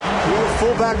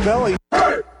fullback belly. 3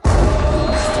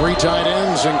 tight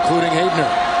ends, including Hayden.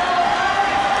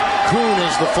 Kuhn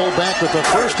is the fullback with the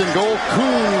first and goal.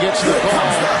 Kuhn gets the ball.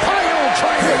 Pyle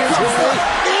driving his way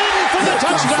in for the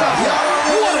touchdown.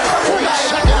 What a great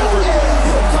second effort.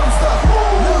 Here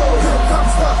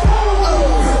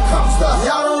comes the,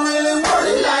 y'all don't really want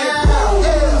it like that.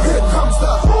 Here comes the,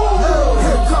 y'all don't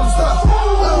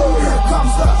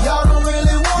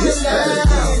really want it like that.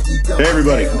 Hey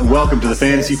everybody, and welcome to the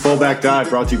Fantasy Fullback Dive,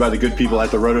 brought to you by the good people at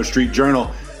the Roto Street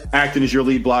Journal, acting as your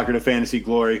lead blocker to fantasy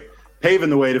glory, paving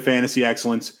the way to fantasy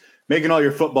excellence, making all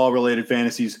your football-related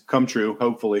fantasies come true,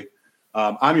 hopefully.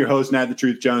 I'm your host, Nat the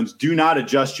Truth Jones. Do not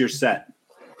adjust your set.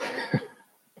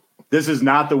 This is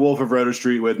not the Wolf of Roto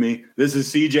Street with me. This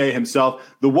is CJ himself.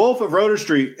 The Wolf of Roto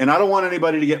Street, and I don't want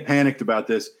anybody to get panicked about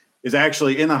this, is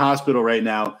actually in the hospital right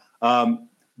now.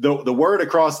 The word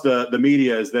across the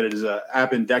media is that it is an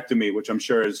appendectomy, which I'm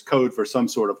sure is code for some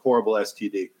sort of horrible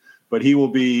STD. But he will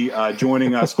be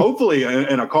joining us, hopefully,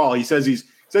 in a call. He says he's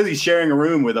sharing a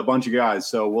room with a bunch of guys,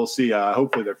 so we'll see.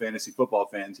 Hopefully they're fantasy football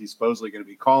fans. He's supposedly going to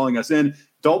be calling us in.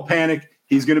 Don't panic.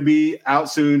 He's going to be out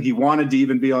soon. He wanted to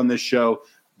even be on this show,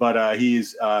 but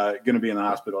he's going to be in the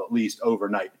hospital at least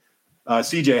overnight.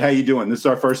 CJ, how you doing? This is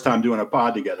our first time doing a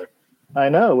pod together. I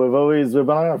know. We've been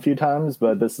on a few times,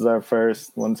 but this is our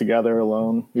first one together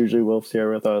alone. Usually Wolf's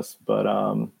here with us, but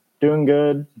doing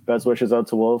good. Best wishes out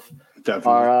to Wolf.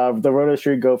 Definitely. The Roto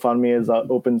Street GoFundMe is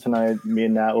open tonight. Me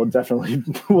and Nat will definitely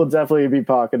be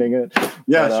pocketing it.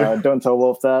 Yeah, but, sure. Don't tell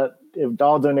Wolf that. If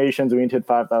all donations, we need to hit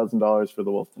 $5,000 for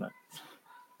the Wolf tonight.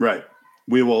 Right.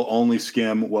 We will only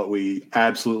skim what we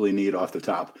absolutely need off the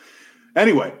top.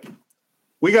 Anyway,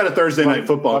 we got a Thursday night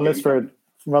football game.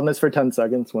 Run this for 10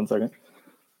 seconds. 1 second.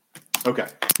 Okay.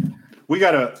 We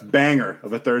got a banger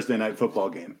of a Thursday night football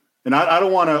game. And I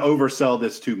don't want to oversell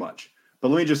this too much, but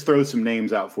let me just throw some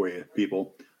names out for you,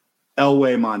 people.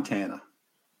 Elway, Montana.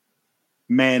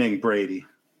 Manning, Brady.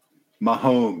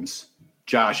 Mahomes,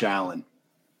 Josh Allen.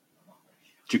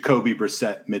 Jacoby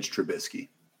Brissett, Mitch Trubisky.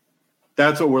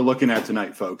 That's what we're looking at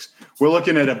tonight, folks. We're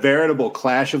looking at a veritable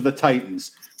clash of the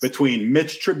Titans between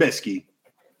Mitch Trubisky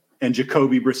and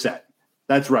Jacoby Brissett.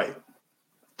 That's right.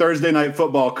 Thursday night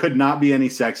football could not be any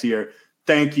sexier.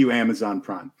 Thank you, Amazon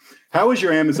Prime. How was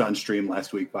your Amazon stream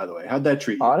last week, by the way? How'd that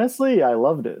treat you? Honestly, I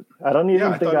loved it. I don't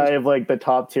even think I have like the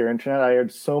top tier internet. I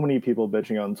heard so many people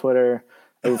bitching on Twitter.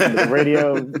 I listened to the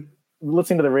radio.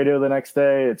 Listening to the radio the next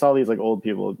day, it's all these like old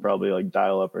people probably like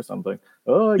dial up or something.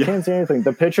 Oh, I can't see anything.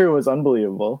 The picture was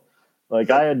unbelievable. Like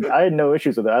I had no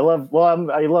issues with it. I love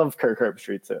Kirk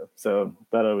Herbstreit too. So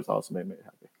that always also made me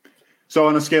happy. So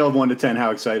on a scale of 1 to 10,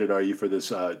 how excited are you for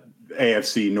this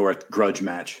AFC North grudge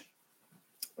match?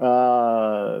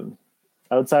 Outside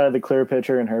of the clear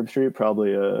pitcher and Herbstreit,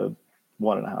 probably a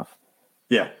 1.5.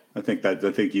 Yeah, I think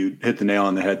you hit the nail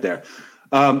on the head there.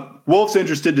 Wolf's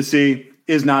interested to see,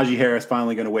 is Najee Harris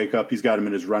finally going to wake up? He's got him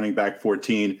in his running back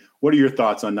 14. What are your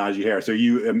thoughts on Najee Harris?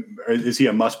 Is he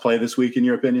a must play this week in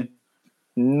your opinion?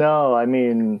 No, I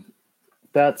mean,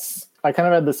 I kind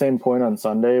of had the same point on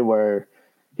Sunday where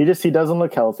he doesn't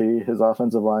look healthy. His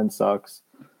offensive line sucks.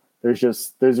 There's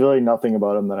really nothing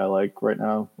about him that I like right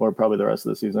now, or probably the rest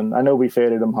of the season. I know we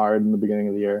faded him hard in the beginning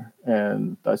of the year,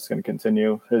 and that's going to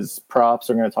continue. His props,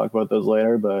 we're going to talk about those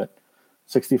later, but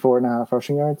 64.5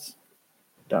 rushing yards,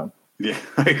 down. Yeah,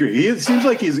 I agree. It seems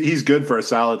like he's good for a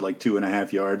solid like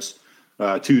 2.5 yards,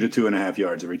 2 to 2.5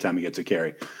 yards every time he gets a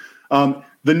carry. The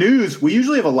news, we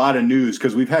usually have a lot of news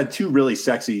because we've had 2 really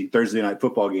sexy Thursday night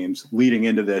football games leading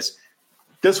into this.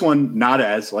 This one, not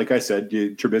as, like I said,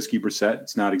 Trubisky, Brissett.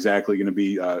 It's not exactly going to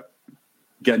be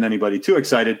getting anybody too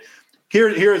excited.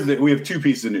 We have 2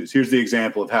 pieces of news. Here's the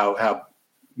example of how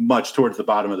much towards the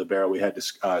bottom of the barrel we had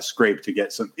to scrape to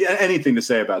get anything to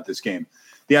say about this game.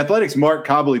 The Athletics' Mark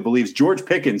Cobley believes George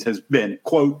Pickens has been,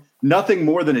 quote, nothing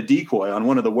more than a decoy on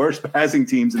one of the worst passing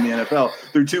teams in the NFL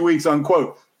through 2 weeks,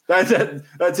 unquote.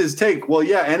 That's his take. Well,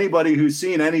 yeah, anybody who's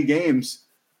seen any games,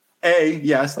 A,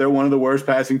 yes, they're one of the worst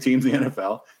passing teams in the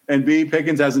NFL, and B,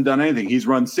 Pickens hasn't done anything. He's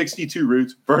run 62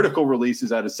 routes, vertical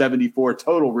releases out of 74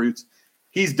 total routes.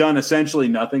 He's done essentially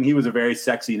nothing. He was a very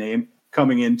sexy name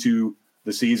coming into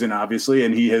the season, obviously,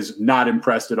 and he has not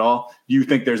impressed at all. Do you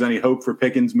think there's any hope for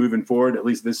Pickens moving forward, at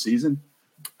least this season?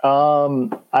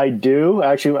 I do.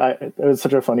 Actually, it was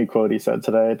such a funny quote he said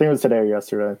today. I think it was today or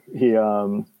yesterday. He,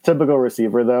 typical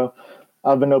receiver, though.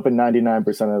 I've been open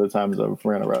 99% of the times I've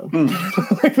ran a route.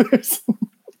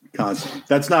 Constant.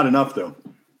 That's not enough, though.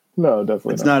 No,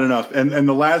 definitely it's not enough. And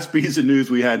the last piece of news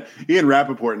we had, Ian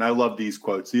Rappaport, and I love these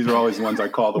quotes. These are always the ones I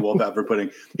call the wolf out for putting.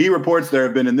 He reports there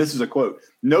have been, and this is a quote,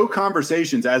 no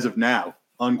conversations as of now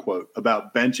unquote,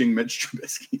 about benching Mitch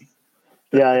Trubisky.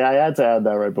 Yeah, I had to add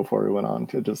that right before we went on.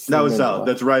 That was solid.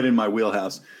 That's right in my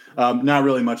wheelhouse. Not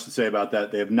really much to say about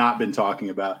that. They have not been talking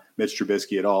about Mitch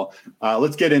Trubisky at all.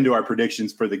 Let's get into our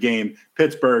predictions for the game.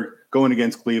 Pittsburgh going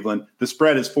against Cleveland. The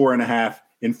spread is 4.5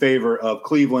 in favor of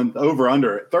Cleveland. Over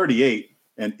under 38.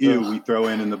 And we throw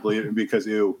in the bleed because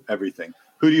everything.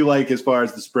 Who do you like as far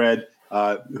as the spread?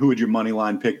 Who would your money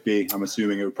line pick be? I'm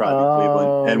assuming it would probably be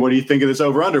Cleveland. And what do you think of this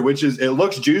over under? It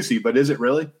looks juicy, but is it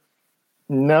really?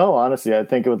 No, honestly, I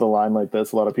think with a line like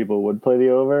this, a lot of people would play the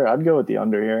over. I'd go with the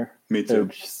under here. Me too.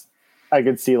 I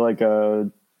could see like a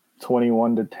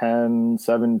 21-10,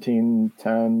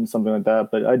 17-10, something like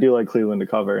that. But I do like Cleveland to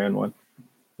cover and win.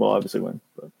 Well, obviously win.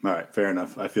 But. All right, fair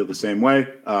enough. I feel the same way.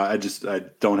 I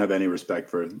don't have any respect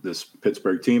for this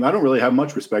Pittsburgh team. I don't really have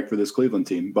much respect for this Cleveland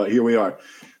team, but here we are.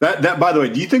 That by the way,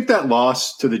 do you think that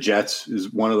loss to the Jets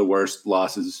is one of the worst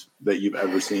losses that you've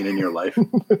ever seen in your life?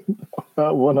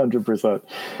 100%.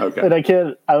 Okay.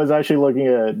 And I was actually looking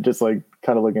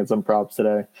at some props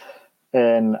today.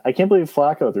 And I can't believe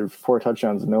Flacco threw 4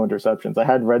 touchdowns and no interceptions. I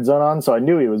had Red Zone on, so I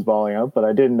knew he was balling out, but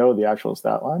I didn't know the actual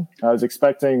stat line. I was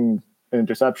expecting an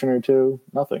interception or two,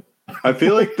 nothing. I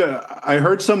feel like I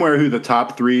heard somewhere who the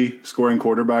top 3 scoring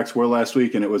quarterbacks were last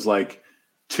week, and it was like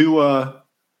Tua,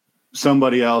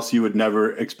 somebody else you would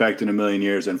never expect in a million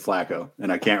years, and Flacco. And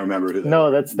I can't remember who that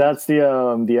was. That's the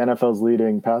NFL's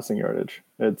leading passing yardage.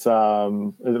 It's I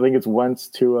think it's Wentz,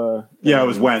 Tua. Yeah, it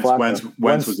was Wentz.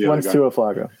 Wentz was the other guy. Tua,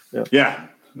 Flacco. Yeah,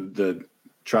 the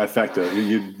trifecta.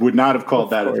 You would not have called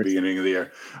that at the beginning of the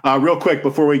year. Real quick,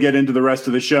 before we get into the rest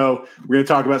of the show, we're going to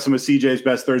talk about some of CJ's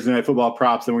best Thursday Night Football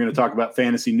props. Then we're going to talk about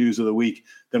fantasy news of the week.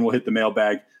 Then we'll hit the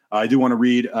mailbag. I do want to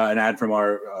read an ad from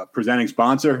our presenting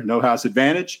sponsor, No House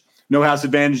Advantage. No House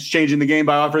Advantage is changing the game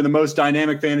by offering the most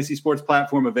dynamic fantasy sports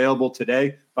platform available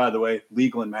today. By the way,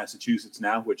 legal in Massachusetts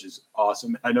now, which is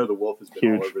awesome. I know the Wolf has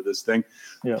been all over this thing.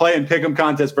 Yeah. Play and pick 'em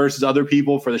contest versus other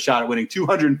people for the shot at winning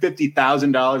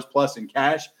 $250,000 plus in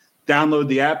cash. Download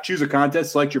the app, choose a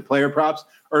contest, select your player props,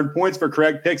 earn points for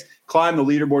correct picks, climb the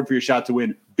leaderboard for your shot to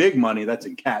win big money. That's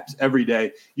in caps every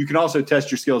day. You can also test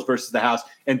your skills versus the house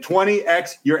and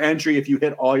 20x your entry if you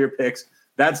hit all your picks.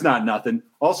 That's not nothing.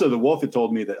 Also, the Wolf had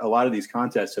told me that a lot of these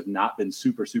contests have not been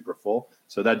super, super full.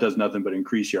 So that does nothing but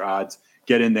increase your odds.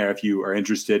 Get in there if you are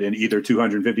interested in either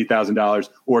 $250,000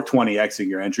 or 20xing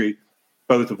your entry,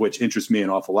 both of which interest me an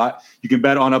awful lot. You can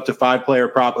bet on up to 5-player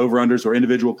prop over-unders or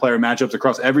individual player matchups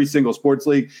across every single sports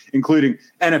league, including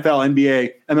NFL,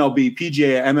 NBA, MLB,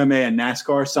 PGA, MMA, and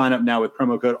NASCAR. Sign up now with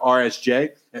promo code RSJ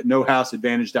at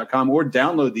nohouseadvantage.com or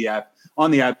download the app on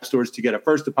the app stores to get a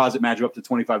first deposit match of up to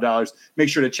 $25. Make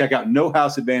sure to check out No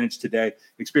House Advantage today.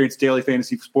 Experience daily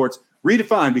fantasy sports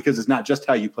redefined because it's not just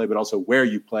how you play, but also where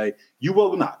you play. You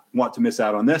will not want to miss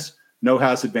out on this. No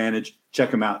House Advantage.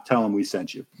 Check them out. Tell them we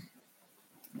sent you.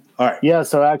 All right. Yeah.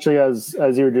 So actually, as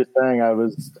you were just saying,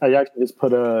 I actually just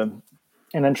put an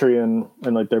entry in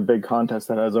like their big contest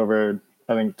that has over,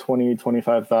 I think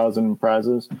 25,000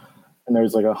 prizes, and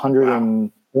there's like 100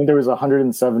 and I think there was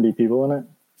 170 people in it.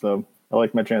 So I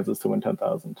like my chances to win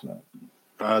 10,000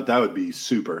 tonight. That would be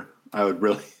super. I would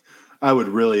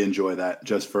really enjoy that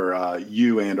just for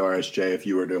you and RSJ if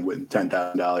you were to win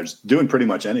 $10,000, doing pretty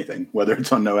much anything, whether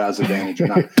it's on No House Advantage or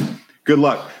not. Good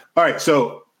luck. All right,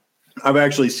 so I've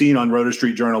actually seen on Roto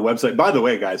Street Journal website. By the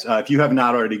way, guys, if you have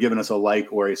not already given us a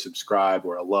like or a subscribe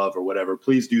or a love or whatever,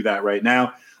 please do that right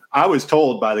now. I was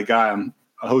told by the guy I'm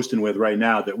hosting with right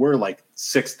now that we're like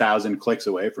 6,000 clicks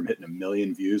away from hitting 1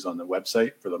 million views on the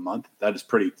website for the month. That is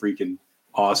pretty freaking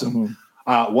awesome.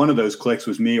 Mm-hmm. One of those clicks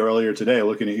was me earlier today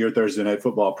looking at your Thursday Night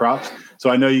Football props.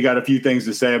 So I know you got a few things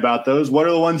to say about those. What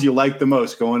are the ones you like the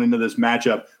most going into this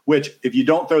matchup, which if you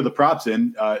don't throw the props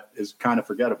in is kind of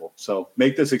forgettable. So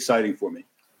make this exciting for me.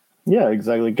 Yeah,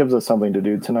 exactly. It gives us something to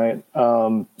do tonight.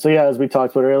 So yeah, as we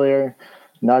talked about earlier,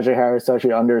 Najee Harris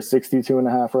actually under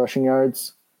 62.5 rushing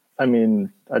yards. I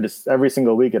mean, every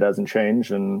single week it hasn't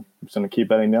changed, and I'm just going to keep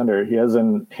betting the under. He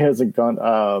hasn't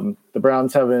gone. The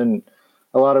Browns haven't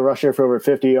a lot of rusher for over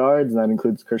 50 yards, and that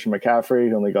includes Christian McCaffrey,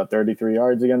 who only got 33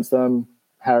 yards against them.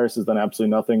 Harris has done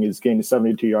absolutely nothing. He's gained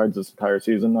 72 yards this entire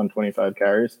season on 25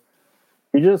 carries.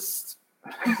 There's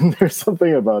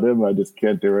something about him I just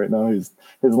can't do right now. His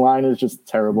line is just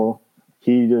terrible.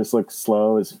 He just looks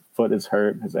slow. His foot is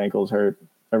hurt. His ankle's hurt.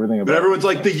 Everything about But everyone's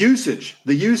like the usage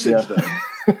yeah. though.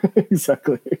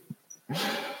 Exactly.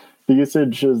 The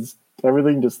usage is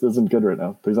everything just isn't good right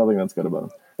now. There's nothing that's good about him.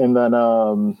 And then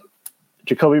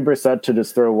Jacoby Brissett to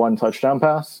just throw 1 touchdown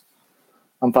pass.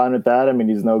 I'm fine with that. I mean,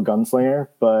 he's no gunslinger,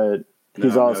 but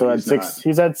he's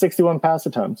had 61 pass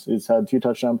attempts. He's had 2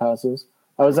 touchdown passes.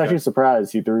 I was actually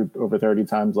surprised. He threw over 30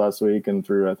 times last week and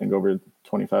threw, I think, over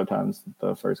 25 times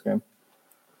the first game.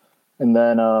 And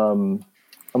then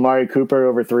Amari Cooper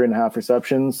over 3.5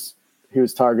 receptions. He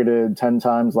was targeted 10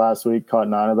 times last week, caught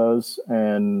 9 of those,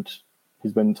 and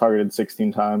he's been targeted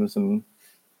 16 times in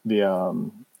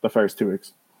the first 2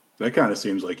 weeks. That kind of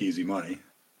seems like easy money.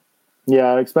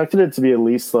 Yeah, I expected it to be at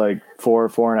least like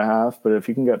 4.5, but if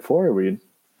you can get 4, we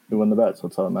win the bet, so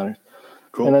that's all that matters.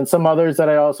 Cool. And then some others that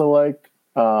I also like.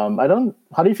 How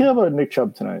do you feel about Nick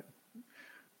Chubb tonight?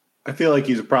 I feel like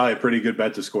he's probably a pretty good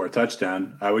bet to score a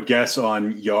touchdown. I would guess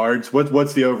on yards.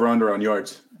 What's the over-under on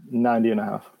yards?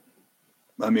 90.5.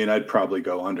 I mean, I'd probably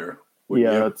go under.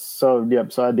 Yeah, so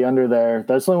I had the under there.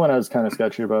 That's the only one I was kind of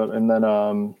sketchy about. And then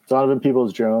Donovan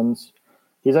Peoples-Jones,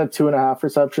 he's had 2.5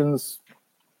 receptions.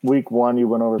 Week 1, he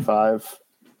went over 5.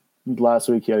 Last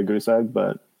week he had a goose egg,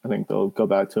 but I think they'll go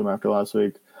back to him after last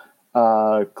week.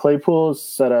 Claypool's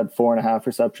set at 4.5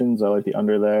 receptions. I like the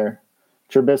under there.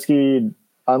 Trubisky,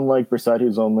 unlike Brissett,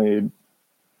 he's only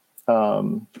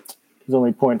 0.5.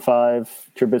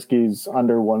 Trubisky's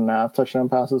under 1.5 touchdown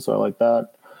passes, so I like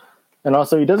that. And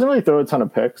also, he doesn't really throw a ton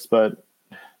of picks, but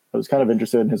I was kind of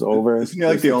interested in his over. Isn't he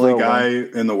like the only guy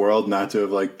in the world not to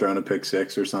have like thrown a pick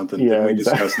 6 or something? Yeah, Didn't we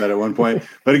discuss that at one point?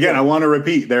 But again, I want to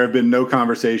repeat, there have been no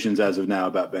conversations as of now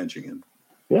about benching him.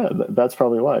 Yeah, that's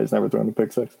probably why he's never thrown a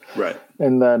pick 6. Right.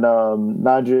 And then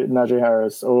Najee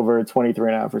Harris over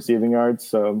 23.5 receiving yards.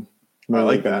 So I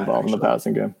like that involved in the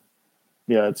passing game.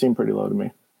 Yeah, it seemed pretty low to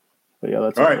me. But yeah,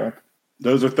 that's all right.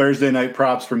 Those are Thursday night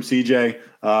props from CJ.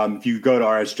 If you go to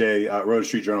RSJ,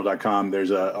 RotoStreetJournal.com,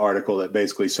 there's an article that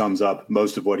basically sums up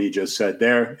most of what he just said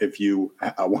there. If you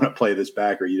want to play this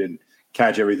back or you didn't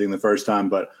catch everything the first time,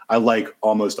 but I like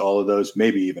almost all of those,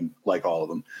 maybe even like all of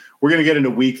them. We're going to get into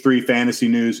week 3 fantasy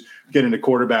news, get into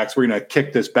quarterbacks. We're going to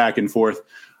kick this back and forth.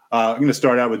 I'm going to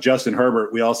start out with Justin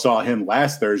Herbert. We all saw him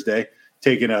last Thursday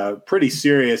taking a pretty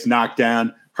serious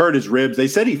knockdown, hurt his ribs. They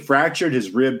said he fractured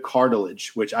his rib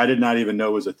cartilage, which I did not even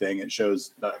know was a thing. It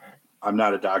shows I'm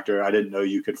not a doctor. I didn't know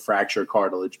you could fracture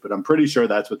cartilage, but I'm pretty sure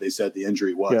that's what they said the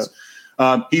injury was. Yeah.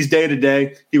 He's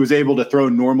day-to-day. He was able to throw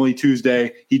normally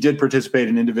Tuesday. He did participate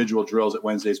in individual drills at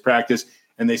Wednesday's practice,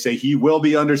 and they say he will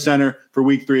be under center for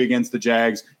week 3 against the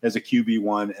Jags as a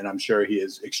QB1, and I'm sure he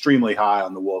is extremely high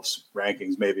on the Wolves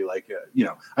rankings, maybe like,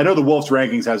 I know the Wolves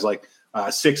rankings has like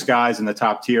 6 guys in the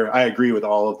top tier. I agree with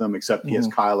all of them, except he has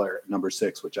Kyler at number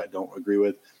 6, which I don't agree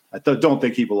with. I don't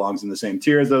think he belongs in the same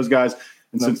tier as those guys.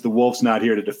 And since the Wolf's not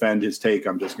here to defend his take,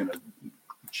 I'm just going to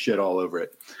shit all over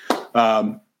it.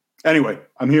 Anyway,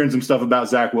 I'm hearing some stuff about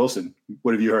Zach Wilson.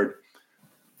 What have you heard?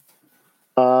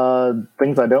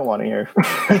 Things I don't want to hear.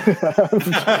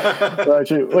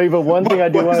 But one thing I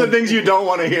do want. What's the things you don't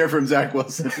want to hear from Zach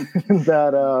Wilson?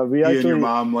 That we actually, and your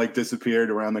mom like disappeared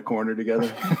around the corner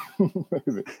together.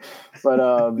 But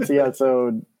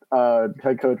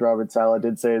head coach Robert Saleh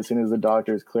did say as soon as the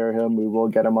doctors clear him, we will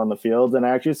get him on the field. And I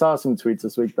actually saw some tweets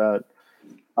this week that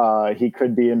he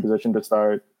could be in position to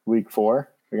start week 4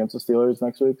 against the Steelers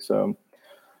next week. So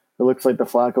it looks like the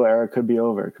Flacco era could be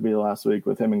over. It could be the last week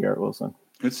with him and Garrett Wilson.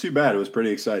 It's too bad. It was pretty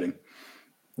exciting.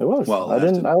 It was. Well, I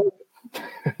don't know.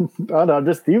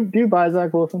 Just do you buy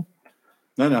Zach Wilson?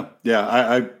 No.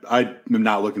 Yeah, I'm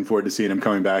not looking forward to seeing him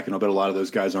coming back, and I'll bet a lot of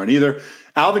those guys aren't either.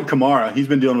 Alvin Kamara, he's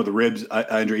been dealing with a ribs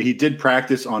injury. He did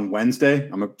practice on Wednesday.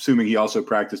 I'm assuming he also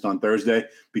practiced on Thursday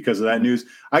because of that news.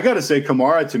 I got to say,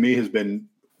 Kamara to me has been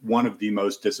one of the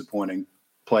most disappointing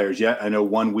players yet. I know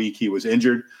 1 week he was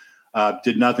injured,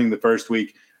 did nothing the first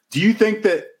week. Do you think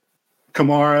that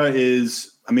Kamara is?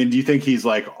 I mean, do you think he's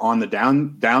like on the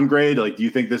downgrade? Like, do you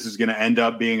think this is going to end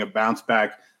up being a bounce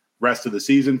back rest of the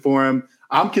season for him?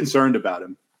 I'm concerned about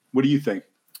him. What do you think?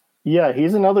 Yeah,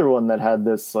 he's another one that had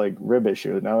this like rib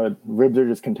issue. Now ribs are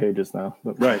just contagious now.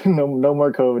 Right. no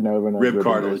more COVID. No rib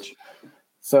cartilage.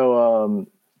 So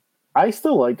I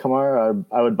still like Kamara.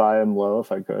 I would buy him low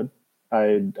if I could.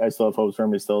 I still have hopes for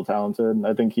him. He's still talented.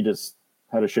 I think he just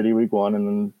had a shitty week 1 and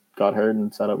then got hurt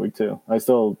and set up week 2.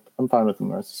 I'm fine with him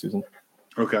the rest of the season.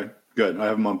 Okay, good. I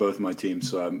have him on both of my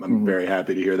teams, so I'm very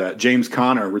happy to hear that. James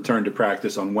Conner returned to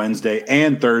practice on Wednesday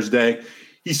and Thursday.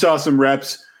 He saw some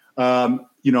reps,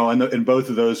 in both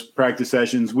of those practice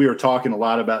sessions. We were talking a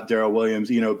lot about Darrell Williams,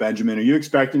 Benjamin. Are you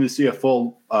expecting to see a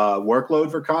full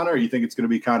workload for Conner, or you think it's going to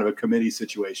be kind of a committee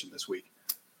situation this week?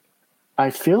 I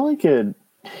feel like it.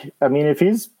 I mean, if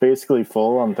he's basically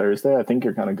full on Thursday, I think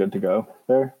you're kind of good to go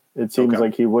there. It seems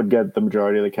like he would get the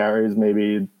majority of the carries,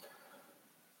 maybe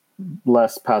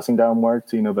less passing down work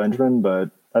to Benjamin, but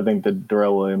I think the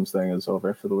Darrell Williams thing is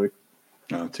over for the week.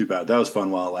 Oh, too bad. That was fun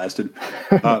while it lasted.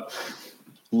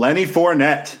 Lenny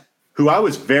Fournette, who I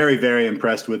was very, very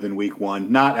impressed with in week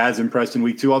 1, not as impressed in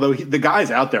week 2, although the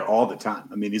guy's out there all the time.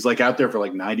 I mean, he's like out there for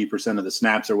like 90% of the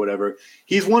snaps or whatever.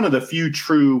 He's one of the few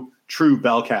true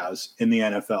bell cows in the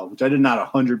NFL, which I did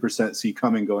not 100% see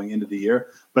coming going into the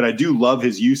year, but I do love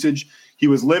his usage. He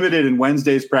was limited in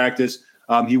Wednesday's practice.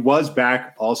 He was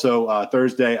back also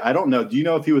Thursday. I don't know. Do you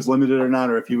know if he was limited or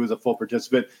not, or if he was a full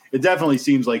participant? It definitely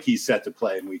seems like he's set to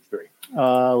play in week 3.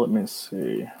 Let me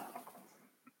see.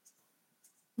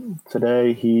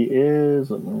 Today he is.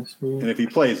 Let me see. And if he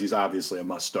plays, he's obviously a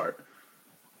must start.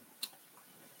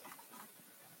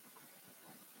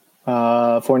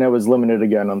 Fournette was limited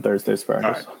again on Thursday's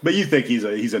practice. Right. But you think he's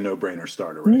a no-brainer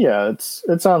starter, right? Yeah,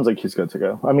 it sounds like he's good to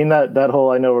go. I mean, that whole,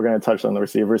 I know we're going to touch on the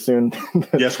receiver soon.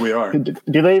 Yes, we are.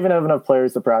 Do they even have enough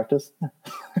players to practice?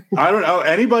 I don't know.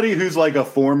 Anybody who's like a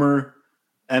former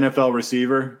NFL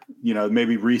receiver,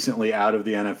 maybe recently out of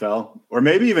the NFL, or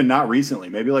maybe even not recently,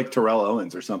 maybe like Terrell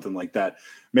Owens or something like that,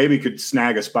 maybe could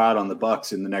snag a spot on the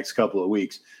Bucs in the next couple of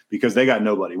weeks because they got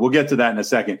nobody. We'll get to that in a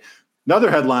second.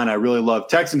 Another headline I really love,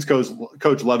 Texans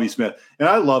coach Lovie Smith, and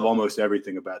I love almost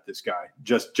everything about this guy,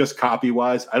 just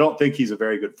copy-wise. I don't think he's a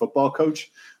very good football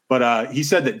coach, but he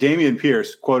said that Dameon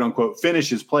Pierce, quote-unquote,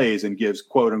 finishes plays and gives,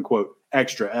 quote-unquote,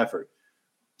 extra effort.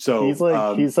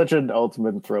 So he's such an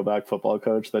ultimate throwback football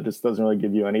coach that just doesn't really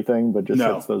give you anything, but just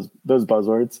hits those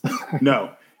buzzwords.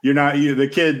 No, you're not.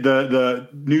 The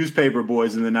newspaper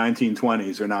boys in the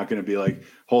 1920s are not going to be like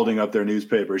holding up their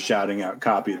newspaper, shouting out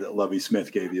copy that Lovie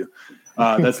Smith gave you.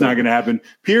 That's not going to happen.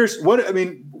 Pierce, what have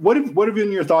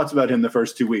been your thoughts about him the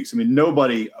first 2 weeks? I mean,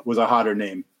 nobody was a hotter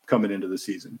name coming into the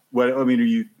season. Are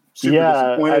you super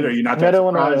disappointed? Are you not that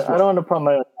surprised? I don't want to pump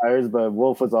my tires, but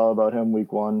Wolf was all about him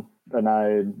week 1. And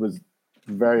I was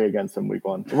very against him week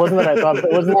 1. It wasn't that I thought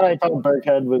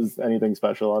Burkhead was anything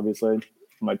special, obviously,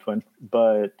 my twin,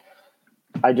 but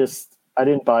I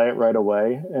didn't buy it right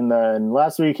away. And then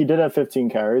last week he did have 15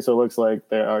 carries, so it looks like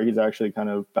he's actually kind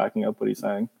of backing up what he's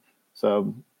saying.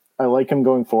 So I like him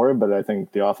going forward, but I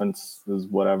think the offense is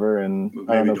whatever, and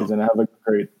I don't know if he's going to have a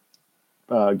great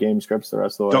game scripts the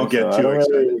rest of the way. Don't get too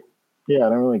excited. I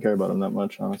don't really care about him that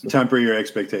much, honestly. Temper your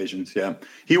expectations. Yeah.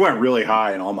 He went really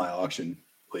high in all my auction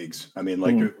leagues. I mean,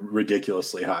 like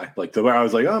ridiculously high. Like where I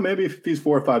was like, oh, maybe if he's $4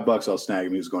 or $5, I'll snag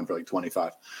him. He was going for like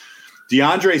 25.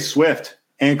 DeAndre Swift,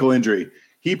 ankle injury.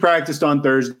 He practiced on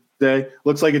Thursday.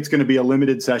 Looks like it's going to be a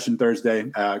limited session Thursday,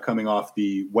 coming off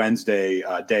the Wednesday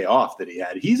day off that he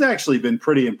had. He's actually been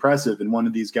pretty impressive and one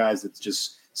of these guys that's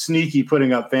just sneaky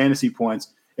putting up fantasy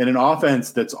points in an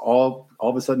offense that's all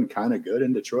of a sudden kind of good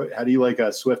in Detroit. How do you like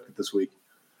Swift this week?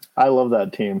 I love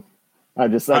that team. I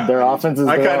just said their offense is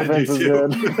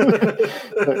good.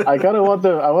 I kind of want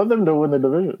them. I want them to win the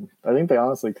division. I think they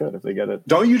honestly could if they get it.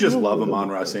 Don't you just love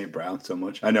Amon-Ra St. Brown so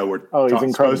much? I know we're he's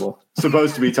incredible.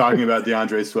 supposed to be talking about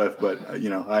DeAndre Swift, but I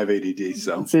have ADD.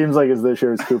 So it seems like it's this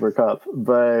year's Cooper Kupp.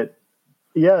 But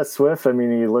yeah, Swift. I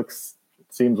mean,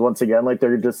 seems once again like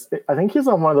they're just. I think he's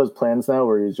on one of those plans now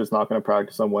where he's just not going to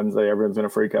practice on Wednesday. Everyone's going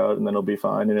to freak out, and then he'll be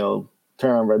fine, and he'll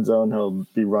turn on red zone. He'll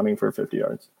be running for 50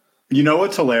 yards. You know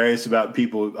what's hilarious about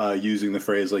people using the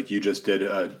phrase like you just did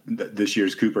this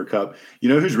year's Cooper Kupp? You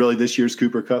know who's really this year's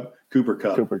Cooper Kupp? Cooper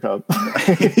Kupp.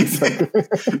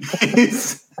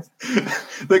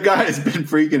 The guy has been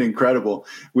freaking incredible.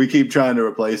 We keep trying to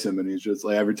replace him, and he's just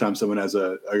like every time someone has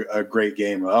a great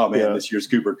game, oh man, this year's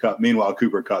Cooper Kupp. Meanwhile,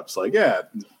 Cooper Kupp's like,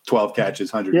 12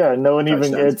 catches, 100. Yeah, no one touchdowns.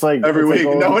 Even it's like every week,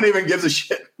 like no one even gives a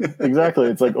shit. Exactly,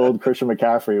 it's like old Christian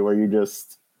McCaffrey, where you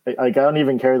just. Like, I don't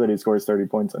even care that he scores 30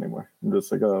 points anymore. I'm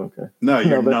just like, oh, okay. No,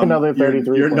 you're numb. Another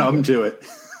 33. You're numb to it.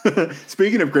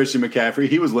 Speaking of Christian McCaffrey,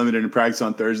 he was limited in practice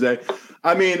on Thursday.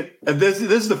 I mean, this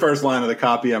is the first line of the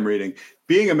copy I'm reading.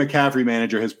 Being a McCaffrey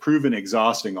manager has proven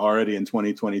exhausting already in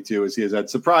 2022 as he has had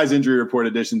surprise injury report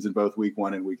additions in both week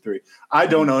 1 and week 3. I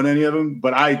don't own any of them,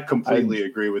 but I completely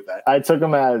agree with that. I took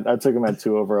him at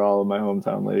 2 overall in my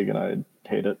hometown league, and I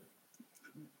hate it.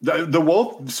 The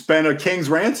Wolf spent a king's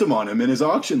ransom on him in his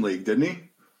auction league, didn't he?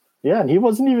 Yeah, and he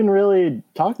wasn't even really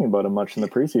talking about him much in the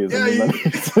preseason. Yeah,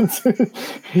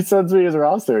 he sends me his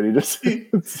roster, and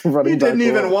he didn't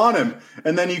even want him.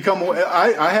 And then you come.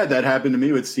 I had that happen to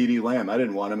me with CeeDee Lamb. I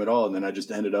didn't want him at all, and then I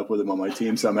just ended up with him on my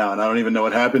team somehow, and I don't even know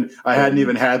what happened. I hadn't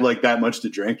even had like that much to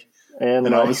drink.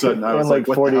 And all of a sudden, I was like,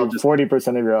 "What 40%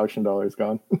 of your auction dollars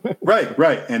gone."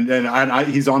 Right, and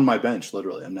he's on my bench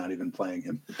literally. I'm not even playing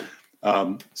him.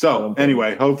 So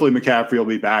anyway, hopefully McCaffrey will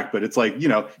be back, but it's like,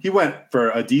 he went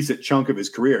for a decent chunk of his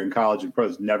career in college and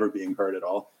pros never being hurt at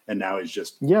all. And now he's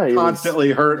just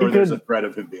constantly hurt, or there's a threat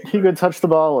of him being hurt. He could touch the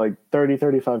ball like 30,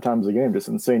 35 times a game, just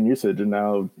insane usage. And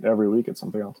now every week it's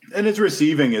something else. And his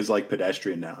receiving is like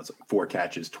pedestrian now. It's like 4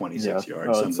 catches, 26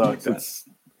 yards, something like that. It's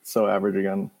so average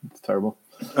again. It's terrible.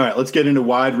 All right, let's get into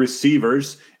wide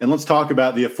receivers, and let's talk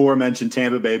about the aforementioned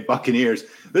Tampa Bay Buccaneers.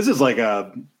 This is like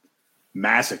a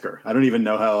massacre. I don't even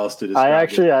know how else to describe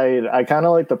it. I kind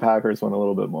of like the Packers one a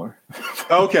little bit more.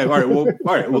 Okay, all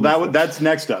right. Well, that's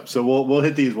next up. So we'll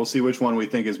hit these. We'll see which one we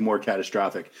think is more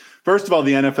catastrophic. First of all,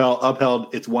 the NFL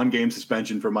upheld its 1-game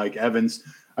suspension for Mike Evans.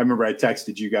 I remember I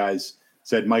texted you guys,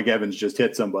 said Mike Evans just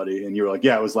hit somebody, and you were like,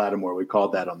 "Yeah, it was Lattimore. We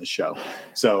called that on the show."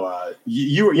 So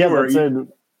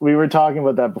we were talking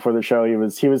about that before the show. He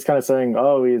was kind of saying,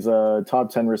 "Oh, he's a top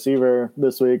 10 receiver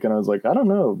this week," and I was like, "I don't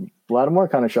know." Lattimore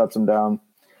kind of shuts him down,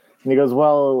 and he goes,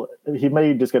 "Well, he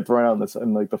may just get thrown out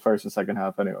in like the first and second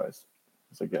half, anyways."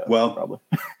 It's like, yeah, probably.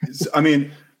 I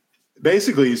mean,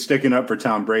 basically, he's sticking up for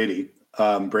Tom Brady.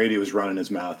 Brady was running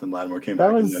his mouth, and Lattimore came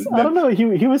back. I don't know.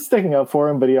 He was sticking up for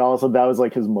him, but that was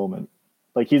like his moment.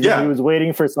 Like he was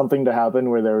waiting for something to happen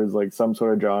where there was like some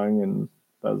sort of drawing, and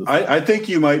I think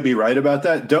you might be right about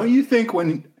that. Don't you think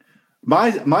when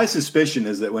my suspicion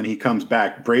is that when he comes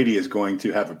back, Brady is going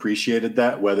to have appreciated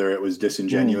that, whether it was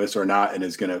disingenuous or not, and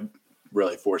is going to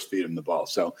really force feed him the ball.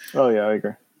 So, oh yeah, I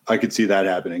agree. I could see that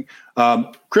happening.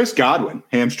 Chris Godwin,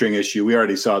 hamstring issue. We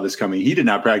already saw this coming. He did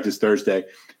not practice Thursday,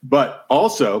 but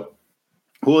also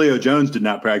Julio Jones did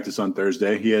not practice on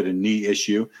Thursday. He had a knee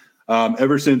issue.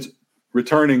 Ever since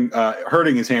returning,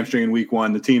 hurting his hamstring in week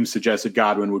 1, the team suggested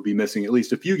Godwin would be missing at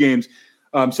least a few games.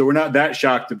 So we're not that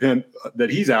shocked of him that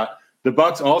he's out. The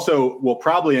Bucs also will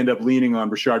probably end up leaning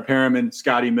on Rashard Perriman,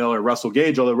 Scotty Miller, Russell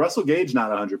Gage, although Russell Gage not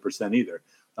 100% either.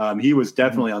 He was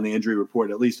definitely on the injury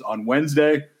report, at least on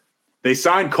Wednesday. They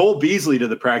signed Cole Beasley to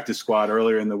the practice squad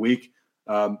earlier in the week,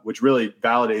 which really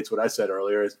validates what I said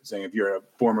earlier, saying if you're a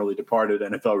formerly departed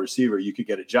NFL receiver, you could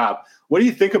get a job. What do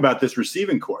you think about this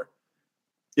receiving core,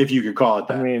 if you could call it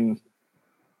that? I mean,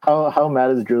 how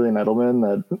mad is Julian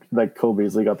Edelman that Cole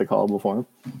Beasley got the call before him?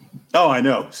 Oh, I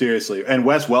know. Seriously. And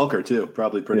Wes Welker, too.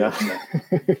 Probably pretty upset.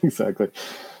 Exactly.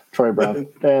 Troy Brown.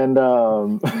 And,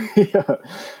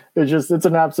 it's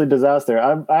an absolute disaster.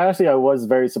 I was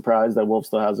very surprised that Wolf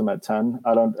still has him at 10.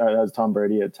 Has Tom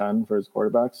Brady at 10 for his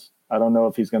quarterbacks. I don't know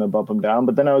if he's going to bump him down,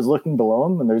 but then I was looking below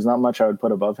him and there's not much I would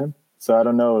put above him. So I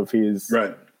don't know if he's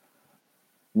right.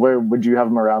 Where would you have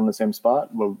him around the same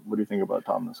spot? What do you think about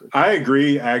Tom this week? I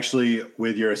agree actually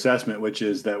with your assessment, which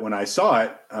is that when I saw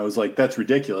it, I was like, that's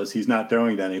ridiculous. He's not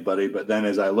throwing to anybody. But then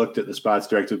as I looked at the spots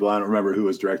directly below, I don't remember who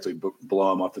was directly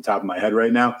below him off the top of my head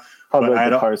right now. Probably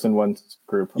the Carson Wentz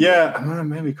group. Yeah,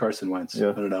 maybe Carson Wentz.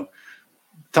 Yeah. I don't know.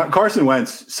 Carson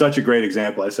Wentz, such a great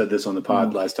example. I said this on the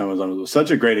pod last time I was on. It was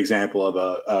such a great example of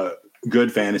a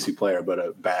good fantasy player, but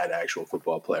a bad actual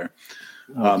football player.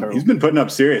 He's been putting up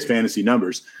serious fantasy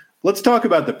numbers. Let's talk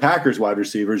about the Packers wide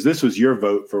receivers. This was your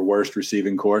vote for worst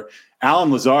receiving core.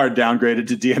 Allen Lazard downgraded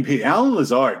to DMP. Allen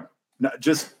Lazard,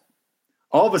 just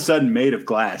all of a sudden made of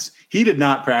glass. He did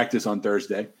not practice on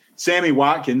Thursday. Sammy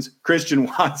Watkins, Christian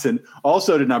Watson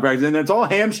also did not practice. And it's all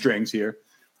hamstrings here.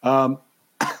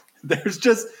 There's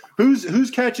just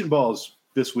who's catching balls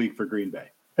this week for Green Bay?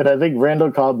 And I think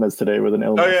Randall Cobb missed today with an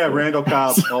illness. Oh, yeah, Randall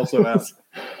Cobb also out.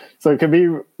 So it could be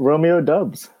Romeo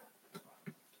Doubs.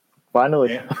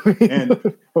 Finally.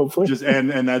 And hopefully.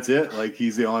 And that's it. Like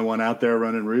he's the only one out there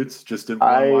running routes, just in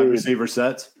wide receiver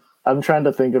sets. I'm trying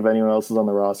to think if anyone else is on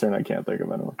the roster, and I can't think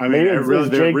of anyone. I mean, the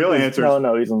real answer is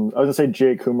no. He's on. I was gonna say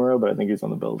Jay Kumaro, but I think he's on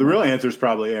the Bills. The real answer is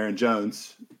probably Aaron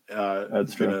Jones.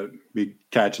 That's going to be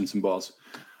catching some balls.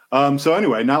 So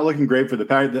anyway, not looking great for the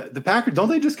Packers. The Packers, don't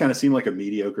they just kind of seem like a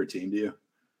mediocre team to you?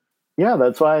 Yeah,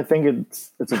 that's why I think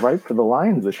it's ripe for the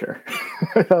Lions this year.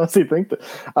 I honestly think that.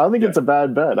 I don't think it's a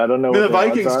bad bet. I don't know. The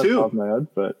Vikings too. Off my head,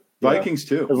 but Vikings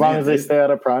too. As long as they stay out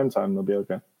of prime time, they'll be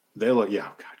okay. They look,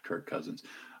 God, Kirk Cousins.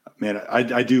 Man,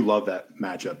 I do love that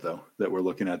matchup though that we're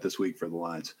looking at this week for the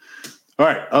Lions. All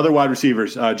right, other wide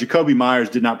receivers. Jacoby Myers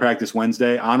did not practice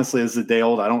Wednesday. Honestly, this is a day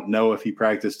old. I don't know if he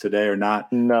practiced today or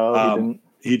not. No, he didn't.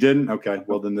 He didn't? Okay,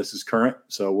 well then this is current,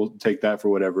 so we'll take that for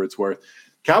whatever it's worth.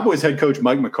 Cowboys head coach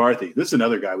Mike McCarthy. This is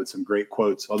another guy with some great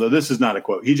quotes, although this is not a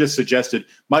quote. He just suggested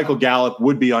Michael Gallup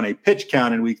would be on a pitch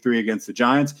count in week 3 against the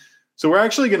Giants. So we're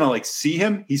actually going to see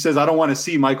him. He says, I don't want to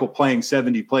see Michael playing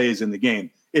 70 plays in the game.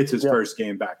 It's his first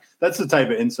game back. That's the type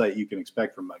of insight you can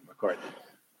expect from Mike McCarthy.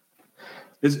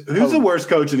 Who's the worst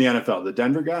coach in the NFL? The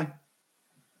Denver guy?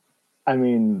 I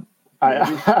mean,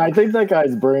 I think that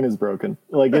guy's brain is broken.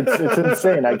 Like it's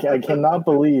insane. I cannot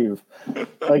believe,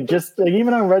 like just like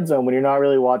even on Red Zone when you're not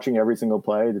really watching every single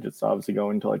play, they're just obviously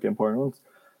going to like the important ones.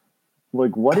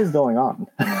 Like what is going on?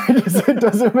 It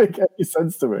doesn't make any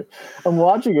sense to me. I'm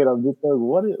watching it. I'm just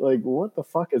like, what the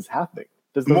fuck is happening?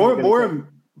 More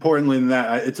importantly than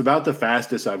that, it's about the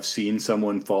fastest I've seen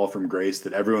someone fall from grace.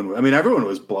 That everyone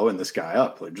was blowing this guy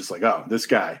up. Like just like, oh, this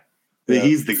guy. Yeah.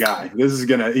 He's the guy.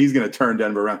 He's gonna turn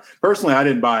Denver around. Personally, I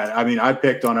didn't buy it. I mean, I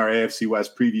picked on our AFC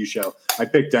West preview show. I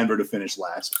picked Denver to finish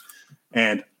last,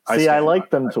 and I like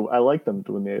them to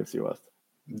win the AFC West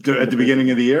at the beginning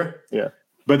of the year. Yeah,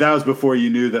 but that was before you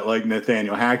knew that like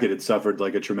Nathaniel Hackett had suffered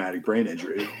like a traumatic brain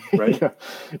injury, right? Yeah.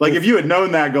 Like if you had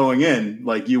known that going in,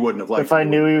 like you wouldn't have liked. If I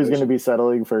knew he was going to be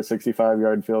settling for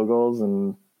 65-yard field goals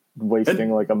and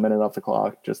wasting like a minute off the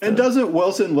clock, doesn't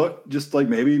Wilson look just like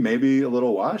maybe a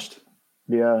little washed?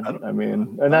 Yeah, I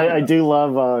mean, and I do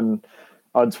love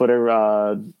on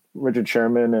Twitter Richard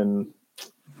Sherman and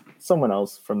someone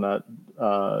else from that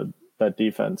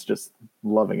defense just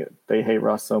loving it. They hate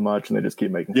Russ so much, and they just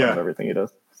keep making fun of everything he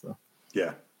does. So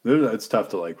yeah, it's tough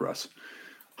to like Russ.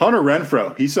 Hunter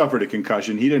Renfrow, he suffered a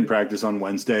concussion. He didn't practice on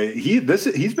Wednesday.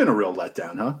 He's been a real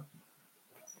letdown, huh?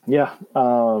 Yeah,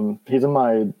 he's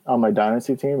on my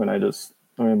dynasty team,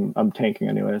 and I'm tanking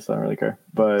anyway, so I don't really care.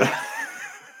 But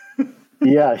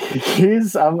yeah,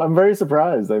 I'm very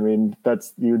surprised. I mean,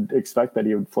 you'd expect that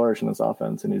he would flourish in this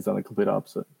offense, and he's done the complete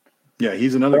opposite. Yeah,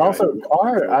 he's another guy. Also,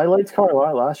 Carr, I liked Carr a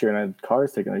lot last year, and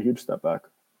Carr's taken a huge step back.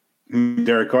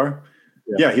 Derek Carr?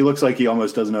 Yeah, he looks like he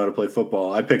almost doesn't know how to play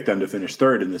football. I picked them to finish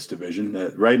third in this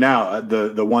division. Right now,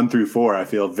 the 1 through 4, I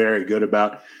feel very good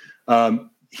about.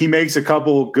 He makes a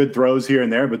couple good throws here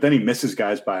and there, but then he misses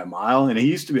guys by a mile. And he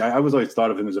used to be – I was always thought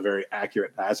of him as a very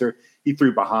accurate passer. He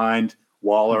threw behind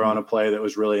Waller on a play that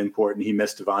was really important. He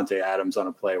missed Devontae Adams on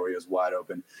a play where he was wide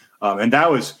open. And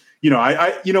that was – when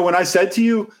I said to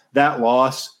you that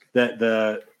loss that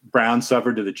the Browns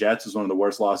suffered to the Jets was one of the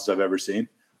worst losses I've ever seen,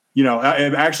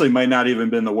 it actually might not even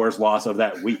been the worst loss of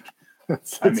that week.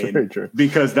 That's very true.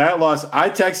 Because that loss – I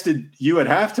texted you at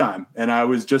halftime, and I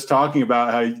was just talking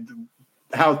about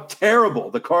how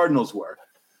terrible the Cardinals were.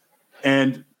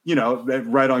 And,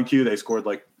 right on cue, they scored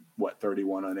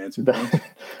 31 unanswered points.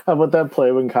 How about that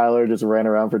play when Kyler just ran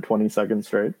around for 20 seconds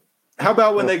straight? How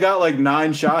about when they got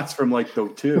 9 shots from the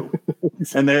 2?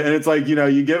 and it's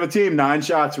you give a team 9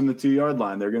 shots from the 2-yard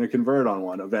line, they're going to convert on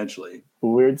one eventually.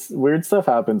 Weird stuff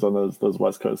happens on those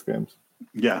West Coast games.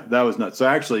 Yeah, that was nuts. So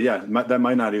actually, that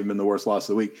might not even been the worst loss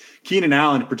of the week. Keenan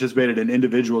Allen participated in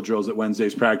individual drills at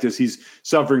Wednesday's practice. He's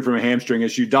suffering from a hamstring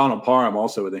issue. Donald Parham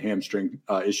also with a hamstring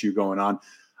issue going on.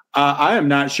 I am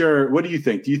not sure. What do you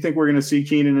think? Do you think we're going to see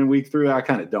Keenan in week 3? I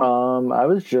kind of don't. I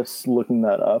was just looking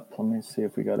that up. Let me see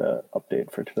if we got an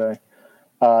update for today.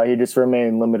 He just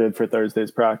remained limited for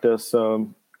Thursday's practice.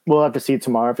 So we'll have to see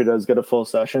tomorrow if he does get a full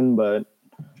session, but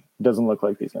it doesn't look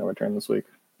like he's going to return this week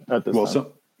at this time.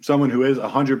 Someone who is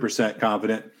 100%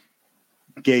 confident,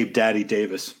 Gabe Daddy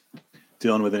Davis,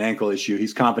 dealing with an ankle issue.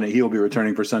 He's confident he will be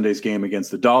returning for Sunday's game against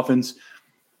the Dolphins.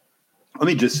 Let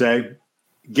me just say,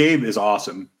 Gabe is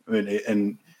awesome.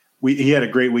 And he had a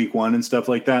great week 1 and stuff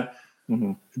like that.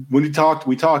 Mm-hmm. When we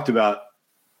talked about,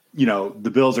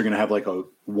 the Bills are going to have a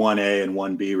 1A and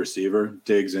 1B receiver,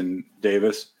 Diggs and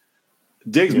Davis.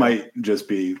 Diggs might just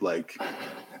be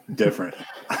different.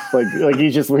 he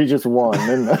just won,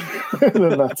 and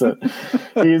then that's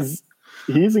it.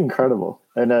 He's incredible,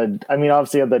 and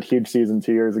obviously had that huge season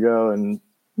 2 years ago, and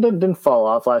didn't fall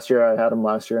off last year. I had him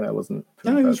last year, and I wasn't.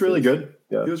 No, he was really good.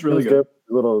 Yeah, he was really good.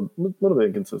 A little bit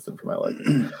inconsistent for my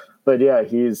liking, but yeah,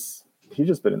 he's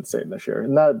just been insane this year.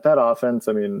 And that offense,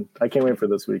 I can't wait for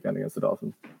this weekend against the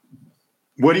Dolphins.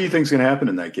 What do you think is going to happen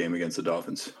in that game against the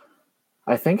Dolphins?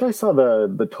 I think I saw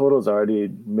the totals already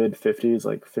mid-50s,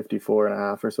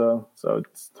 54.5 or so. So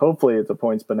hopefully it's a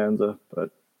points bonanza,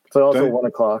 but it's also 1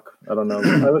 o'clock. I don't know.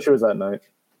 I wish it was that night.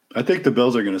 I think the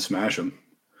Bills are going to smash them.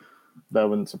 That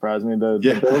wouldn't surprise me. The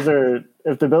Bills are,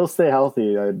 if the Bills stay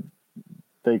healthy,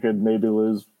 they could maybe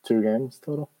lose 2 games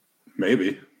total.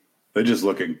 Maybe. They just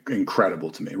look incredible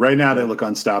to me. Right now, they look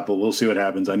unstoppable. We'll see what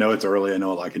happens. I know it's early. I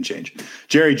know a lot can change.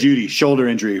 Jerry Jeudy, shoulder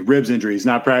injury, ribs injury. He's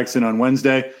not practicing on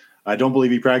Wednesday. I don't believe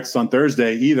he practiced on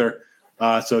Thursday either.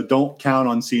 So don't count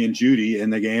on seeing Jeudy in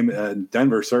the game.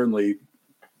 Denver certainly,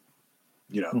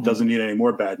 doesn't need any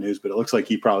more bad news, but it looks like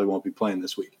he probably won't be playing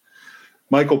this week.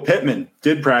 Michael Pittman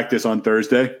did practice on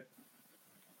Thursday.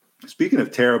 Speaking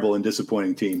of terrible and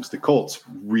disappointing teams, the Colts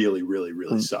really, really,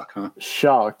 really suck, huh?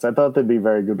 Shocked. I thought they'd be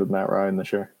very good with Matt Ryan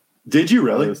this year. Did you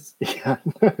really? Yeah,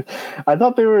 I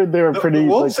thought they were pretty.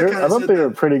 Wolves I thought they were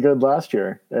pretty good last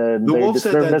year, and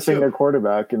they're missing their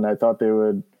quarterback, and I thought they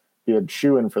would be a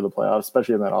shoo-in for the playoffs,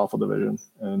 especially in that awful division.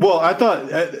 And, well, I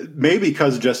thought maybe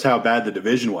because of just how bad the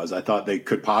division was, I thought they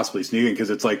could possibly sneak in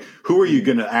because it's like, who are you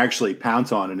going to actually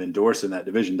pounce on and endorse in that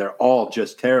division? They're all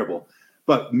just terrible,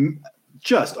 but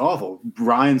just awful.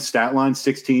 Ryan's stat line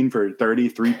 16 for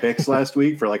 33 picks last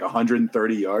week for like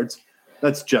 130 yards.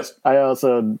 That's just.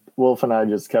 Wolf and I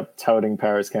just kept touting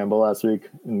Paris Campbell last week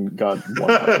and got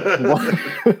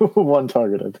one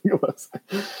target, I think it was.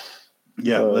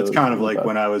 Yeah, that's kind of like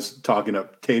when I was talking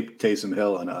up Taysom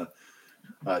Hill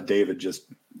and David just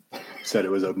said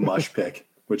it was a mush pick,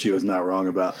 which he was not wrong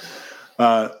about.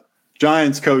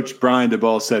 Giants coach Brian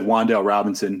Daboll said Wan'Dale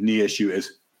Robinson knee issue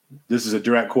this is a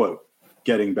direct quote,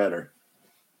 getting better.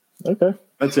 Okay.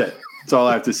 That's it. That's all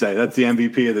I have to say. That's the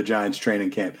MVP of the Giants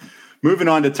training camp. Moving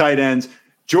on to tight ends.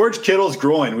 George Kittle's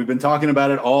groin. We've been talking about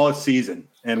it all season.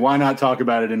 And why not talk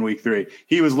about it in week 3?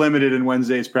 He was limited in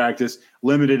Wednesday's practice,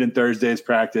 limited in Thursday's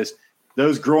practice.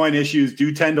 Those groin issues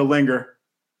do tend to linger,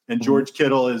 and George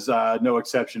Kittle is no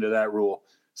exception to that rule.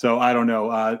 So I don't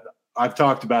know. I've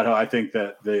talked about how I think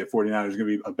that the 49ers are going to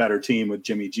be a better team with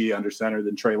Jimmy G under center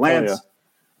than Trey Lance,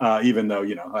 even though,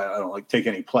 I don't take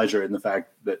any pleasure in the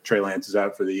fact that Trey Lance is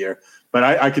out for the year. But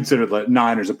I consider the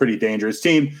Niners a pretty dangerous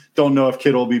team. Don't know if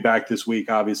Kittle will be back this week.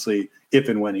 Obviously, if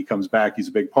and when he comes back, he's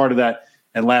a big part of that.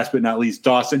 And last but not least,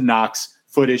 Dawson Knox,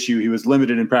 foot issue. He was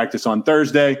limited in practice on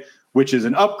Thursday, which is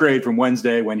an upgrade from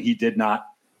Wednesday when he did not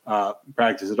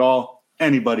practice at all.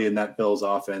 Anybody in that Bills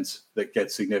offense that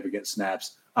gets significant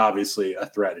snaps, obviously a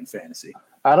threat in fantasy.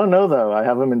 I don't know, though. I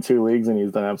have him in 2 leagues, and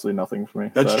he's done absolutely nothing for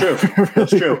me. That's true.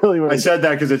 That's true. I said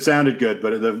that because it sounded good,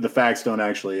 but the facts don't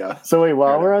actually. So wait,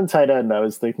 while we're on tight end, I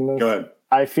was thinking this. Go ahead.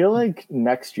 I feel like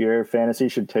next year fantasy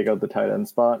should take out the tight end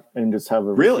spot and just have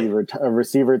a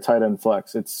receiver tight end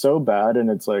flex. It's so bad, and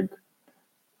it's like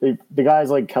the guys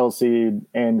like Kelsey,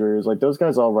 Andrews, like those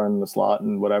guys all run in the slot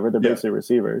and whatever. They're basically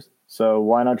receivers. So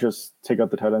why not just take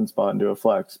out the tight end spot and do a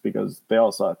flex, because they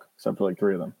all suck except for like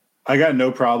 3 of them. I got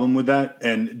no problem with that.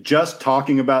 And just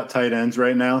talking about tight ends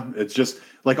right now, it's just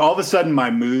like all of a sudden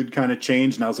my mood kind of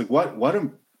changed, and I was like,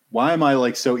 why am I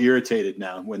like so irritated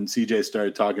now when CJ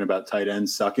started talking about tight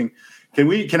ends sucking? Can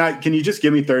you just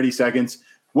give me 30 seconds?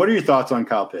 What are your thoughts on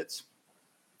Kyle Pitts?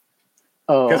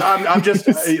 Oh, because I'm just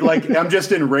I'm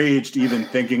just enraged even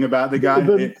thinking about the guy.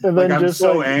 I'm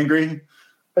so angry.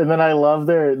 And then I love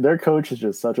their coach is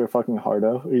just such a fucking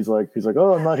hardo. He's like,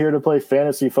 oh, I'm not here to play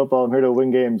fantasy football. I'm here to win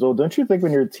games. Well, don't you think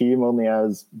when your team only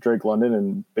has Drake London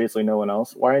and basically no one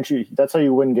else, why aren't you? That's how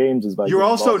you win games, is by you're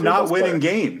also not winning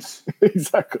games.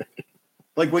 Exactly.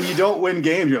 Like when you don't win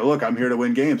games, you're look, I'm here to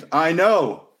win games. I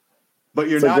know, but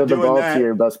you're not doing the ball that to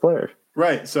your best player.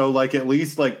 Right. So like at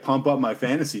least like pump up my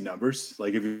fantasy numbers.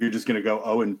 Like if you're just going to go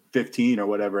 0-15 or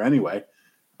whatever. Anyway,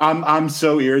 I'm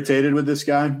so irritated with this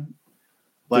guy.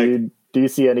 Like, do you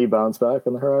see any bounce back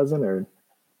on the horizon or?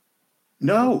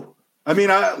 No, I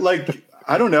mean, I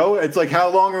don't know. It's like, how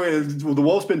long the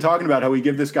Wolf's been talking about how we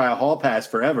give this guy a hall pass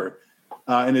forever.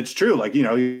 And it's true. Like, he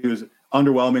was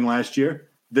underwhelming last year.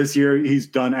 This year, he's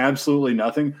done absolutely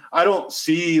nothing. I don't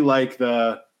see like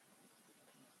I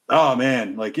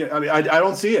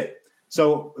don't see it.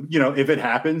 So, if it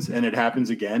happens and it happens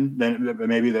again, then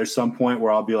maybe there's some point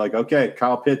where I'll be like, okay,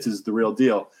 Kyle Pitts is the real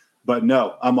deal. But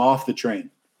no, I'm off the train.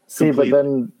 See, but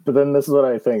then this is what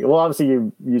I think. Well, obviously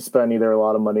you spend either a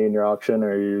lot of money in your auction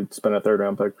or you spend a 3rd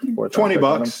round pick, $20,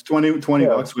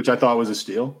 $20, which I thought was a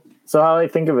steal. So how I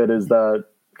think of it is that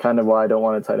kind of why I don't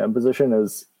want a tight end position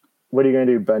is, what are you going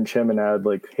to do? Bench him and add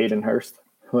like Hayden Hurst?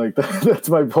 Like that's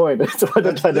my point. That's why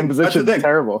the tight end position is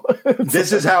terrible.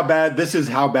 This is how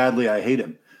badly I hate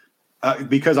him.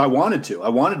 Because I wanted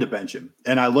to bench him,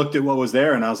 and I looked at what was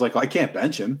there, and I was like, I can't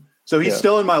bench him. So he's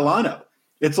still in my lineup.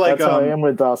 It's like that's how I am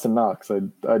with Dawson Knox.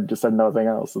 I just had nothing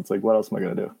else. It's like, what else am I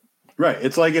going to do? Right.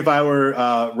 It's like if I were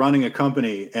running a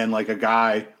company and like a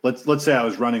guy, let's say I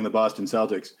was running the Boston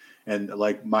Celtics, and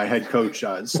like my head coach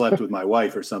slept with my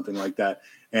wife or something like that,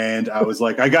 and I was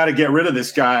like, I got to get rid of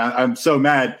this guy. I'm so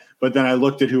mad. But then I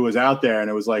looked at who was out there, and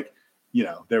it was like,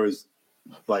 there was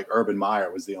like Urban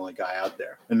Meyer was the only guy out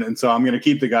there. And so I'm going to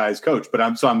keep the guy as coach, but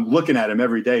I'm looking at him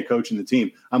every day coaching the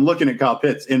team. I'm looking at Kyle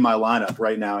Pitts in my lineup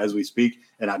right now as we speak,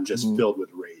 and I'm just filled with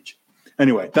rage.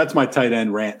 Anyway, that's my tight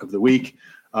end rant of the week.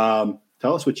 Tell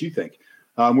us what you think.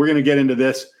 We're going to get into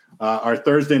this, our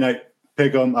Thursday night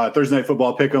Thursday night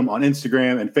football pick'em on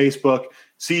Instagram and Facebook.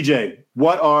 CJ,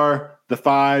 what are the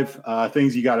 5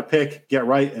 things you got to pick, get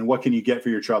right, and what can you get for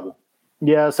your trouble?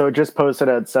 Yeah, so it just posted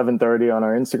at 7:30 on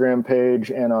our Instagram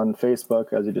page and on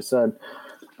Facebook, as you just said.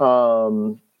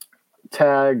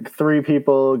 Tag 3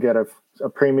 people, get a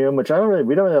premium, which we don't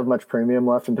really have much premium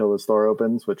left until the store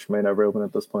opens, which may never open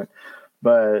at this point.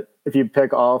 But if you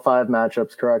pick all 5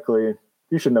 matchups correctly,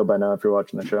 you should know by now if you're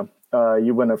watching the show.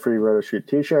 You win a free RotoStreet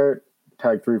t-shirt,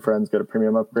 tag 3 friends, get a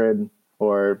premium upgrade,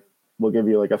 or we'll give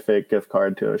you like a fake gift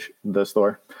card to the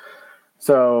store.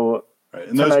 So, right.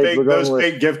 And those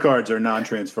fake gift cards are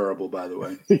non-transferable, by the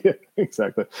way. Yeah,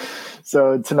 exactly.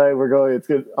 So tonight it's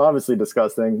good, obviously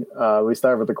disgusting. We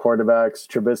start with the quarterbacks,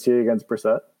 Trubisky against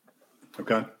Brissett.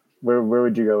 Okay. Where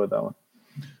would you go with that one?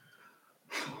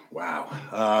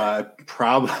 Wow.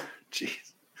 Probably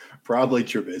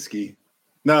Trubisky.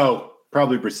 No,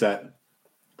 probably Brissett.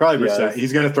 Probably Brissett. Yeah,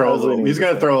 he's going to throw a little. He's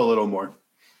going to throw a little more.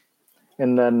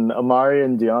 And then Amari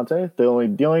and Deontay, the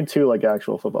only 2 like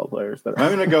actual football players that are.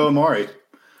 I'm going to go Amari.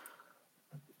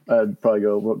 I'd probably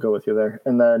go with you there.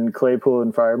 And then Claypool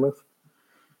and Freiermuth.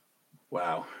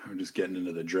 Wow, we're just getting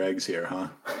into the dregs here, huh?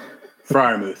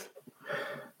 Freiermuth.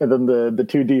 And then the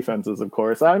 2 defenses, of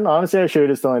course. Honestly, I should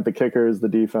have just done like the kickers, the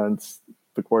defense,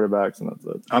 the quarterbacks, and that's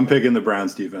it. I'm picking the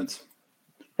Browns defense.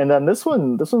 And then this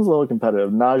one's a little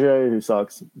competitive. Najee, who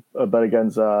sucks, but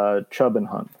against Chubb and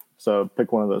Hunt. So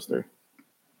pick one of those 3.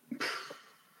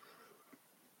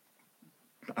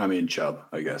 I mean Chubb,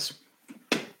 I guess.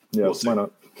 Yeah, why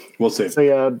not? We'll see. So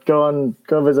yeah, go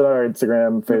visit our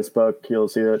Instagram, Facebook. You'll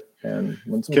see it and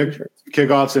win some t-shirts.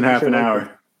 Kickoffs in half an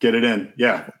hour. Get it in.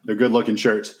 Yeah, they're good looking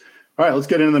shirts. All right, let's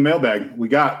get into the mailbag. We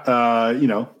got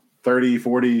 30,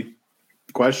 40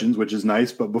 questions, which is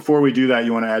nice. But before we do that,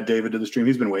 you want to add David to the stream?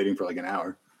 He's been waiting for like an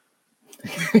hour.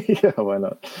 Yeah, why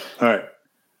not? All right,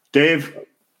 Dave.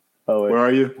 Oh, wait. Where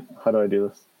are you? How do I do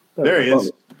this? There he is.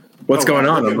 What's going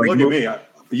on? Look at me.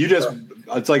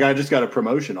 It's like I just got a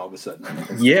promotion all of a sudden.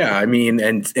 Yeah, I mean,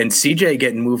 and CJ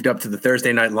getting moved up to the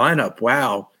Thursday night lineup.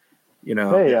 Wow.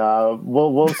 Hey,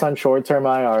 Wolves on short-term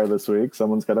IR this week.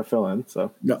 Someone's got to fill in.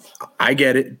 So no, I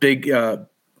get it. Big.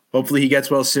 Hopefully he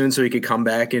gets well soon, so he could come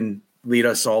back and lead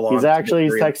us all on. He's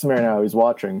texting me right now. He's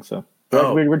watching. So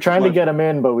we're trying to get him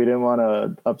in, but we didn't want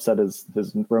to upset his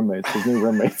roommates, his new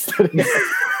roommates.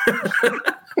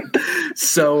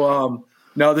 So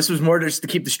no, this was more just to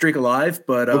keep the streak alive.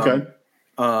 But okay.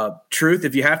 Truth,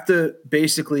 if you have to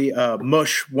basically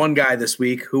mush one guy this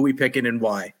week, who we picking and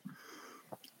why?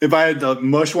 If I had to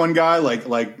mush one guy, like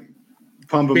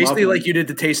pump him basically up. like you did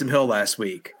to Taysom Hill last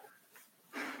week.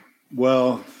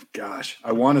 Well, gosh,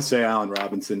 I want to say Allen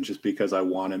Robinson just because I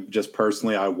want him. Just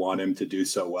personally, I want him to do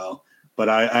so well. But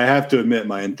I have to admit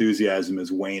my enthusiasm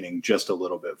is waning just a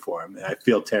little bit for him, and I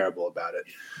feel terrible about it.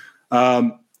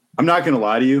 I'm not going to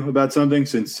lie to you about something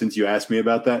since you asked me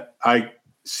about that. I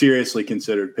seriously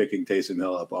considered picking Taysom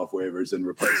Hill up off waivers and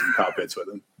replacing Kyle Pitts with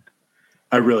him.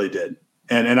 I really did.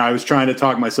 And I was trying to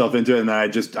talk myself into it, and then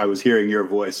I was hearing your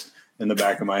voice in the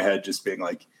back of my head just being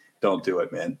like, don't do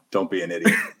it, man. Don't be an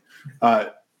idiot.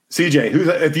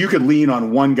 CJ, if you could lean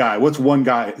on one guy, who's one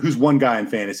guy in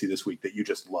fantasy this week that you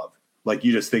just love? Like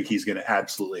you just think he's going to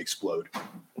absolutely explode?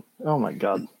 Oh, my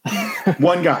God.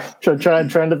 One guy. Trying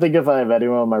to think if I have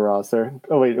anyone on my roster.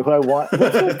 Oh, wait, who I want?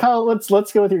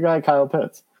 Let's go with your guy, Kyle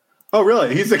Pitts. Oh,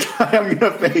 really? He's the guy I'm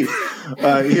going to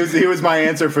face. He was my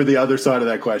answer for the other side of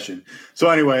that question. So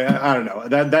anyway, I don't know.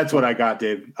 That's what I got,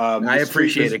 Dave. I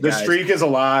appreciate it, guys. The streak is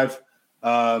alive.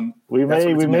 We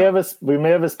may have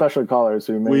a special caller.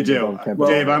 So we do.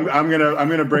 Dave, I'm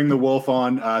gonna bring the Wolf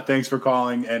on. Thanks for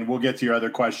calling, and we'll get to your other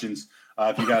questions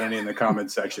if you got any in the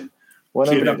comments section.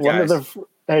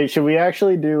 Hey, should we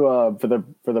actually do for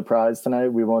the prize tonight?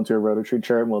 We won't do a RotoTree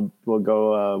shirt. We'll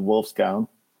go Wolf's gown.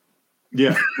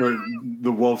 Yeah, or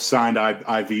the Wolf signed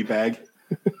IV bag,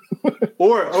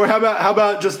 or how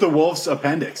about just the Wolf's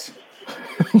appendix?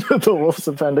 The Wolf's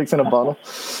appendix in a bottle.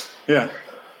 Yeah,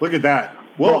 look at that.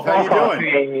 Wolf, how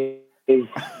you doing?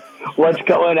 What's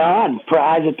going on?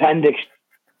 Prize appendix,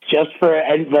 just for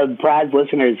the prize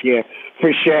listeners here,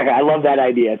 for sure. I love that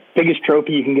idea. Biggest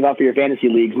trophy you can give out for your fantasy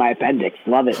leagues, my appendix.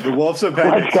 Love it. The Wolf's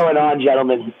appendix. What's going on,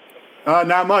 gentlemen?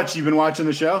 Not much. You've been watching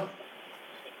the show?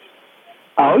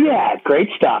 Oh, yeah. Great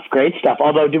stuff.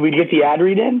 Although, did we get the ad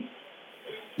read in?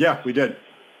 Yeah, we did.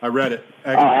 I read it.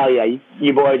 Excellent. Oh, hell yeah.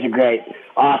 You boys are great.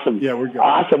 Awesome. Yeah, we're good.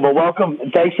 Awesome. Well, welcome.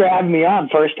 Thanks for having me on.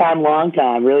 First time, long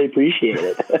time. Really appreciate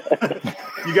it.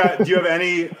 Do you have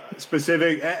any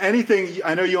specific, anything?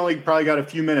 I know you only probably got a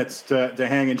few minutes to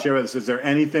hang and share with us. Is there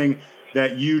anything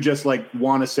that you just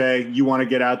want to say, you want to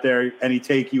get out there? Any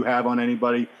take you have on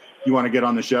anybody you want to get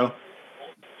on the show?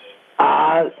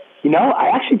 I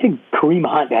actually think Kareem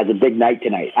Hunt has a big night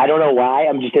tonight. I don't know why.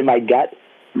 I'm just in my gut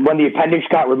when the appendix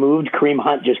got removed, Kareem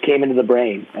Hunt just came into the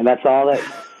brain, and that's all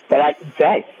that I can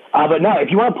say. But no, if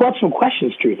you want to pull up some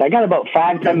questions, Truth, I got about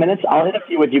 5-10 minutes. I'll hit a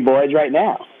few with you boys right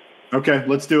now. Okay,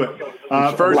 let's do it.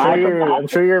 First, I'm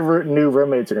sure your new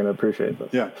roommates are going to appreciate this.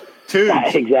 Yeah.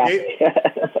 Tunes. Exactly.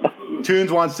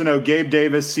 Tunes wants to know Gabe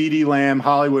Davis, CeeDee Lamb,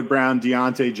 Hollywood Brown,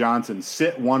 Deontay Johnson.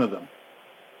 Sit one of them.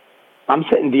 I'm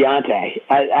sitting Deontay.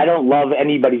 I don't love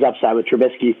anybody's upside with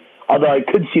Trubisky, although I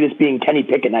could see this being Kenny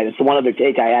Pickett night. It's the one other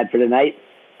take I had for tonight.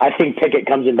 I think Pickett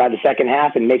comes in by the second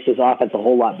half and makes this offense a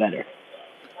whole lot better.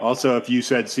 Also, if you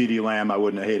said CeeDee Lamb, I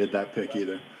wouldn't have hated that pick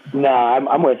either. No,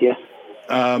 I'm with you.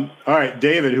 All right,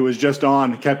 David, who was just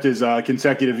on, kept his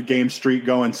consecutive game streak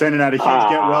going. Sending out a huge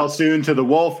get well soon to the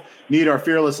Wolf. Need our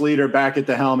fearless leader back at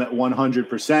the helm at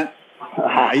 100%. We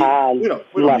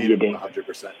don't need him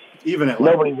 100%. Even at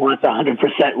nobody wants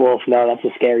 100% Wolf. No, that's a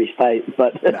scary fight.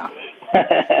 But no.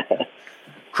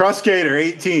 Crustgator,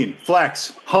 18.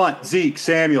 Flex, Hunt, Zeke,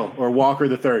 Samuel, or Walker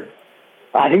the third.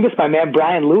 I think that's my man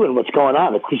Brian Lewin. What's going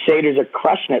on? The Crusaders are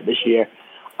crushing it this year.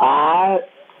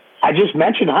 I just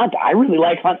mentioned Hunt. I really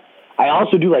like Hunt. I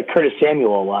also do like Curtis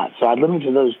Samuel a lot, so I'd limit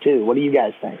to those two. What do you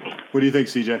guys think? What do you think,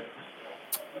 CJ?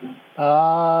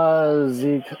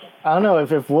 Zeke. I don't know.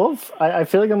 If Wolf, I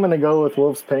feel like I'm going to go with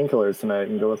Wolf's painkillers tonight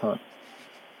and go with Hunt.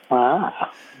 Yeah,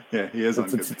 he is on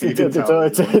good. It's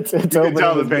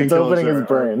opening his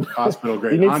brain. Hospital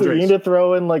grade. You need to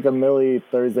throw in like a Millie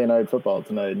Thursday night football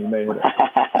tonight, and you may hit it.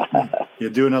 Yeah,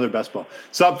 do another best ball.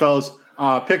 Sup, fellas?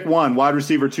 Pick one, wide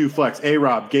receiver 2 flex.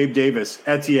 A-Rob, Gabe Davis,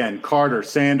 Etienne, Carter,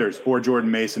 Sanders, or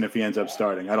Jordan Mason if he ends up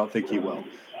starting. I don't think he will.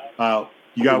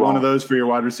 You got one of those for your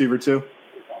wide receiver 2?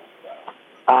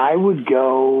 I would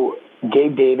go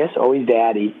Gabe Davis, always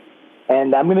daddy.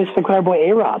 And I'm going to stick with our boy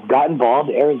A-Rob. Got involved.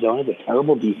 Arizona's a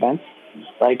terrible defense.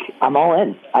 I'm all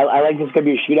in. I like this is going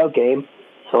to be a shootout game,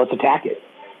 so let's attack it.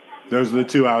 Those are the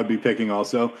two I would be picking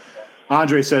also.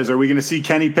 Andre says, are we going to see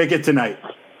Kenny Pickett tonight?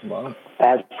 Wow.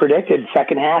 As predicted,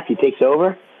 second half, he takes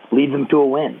over, leads them to a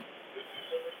win.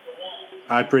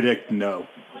 I predict no.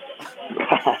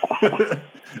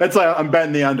 That's like I'm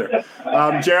betting the under.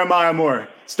 Jeremiah Moore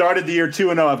started the year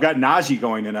 2-0. I've got Najee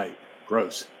going tonight.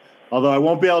 Gross. Although I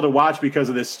won't be able to watch because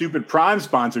of this stupid Prime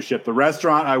sponsorship. The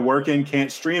restaurant I work in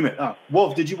can't stream it.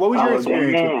 Wolf, what was your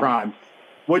experience with Prime?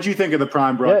 What did you think of the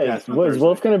Prime broadcast? Yeah, is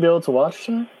Wolf going to be able to watch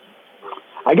tonight?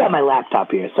 I got my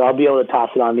laptop here, so I'll be able to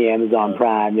toss it on the Amazon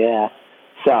Prime. Yeah.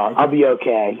 So I'll be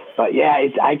okay. But yeah,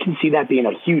 I can see that being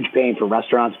a huge pain for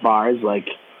restaurants, bars.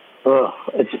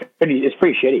 It's pretty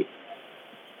shitty.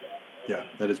 Yeah,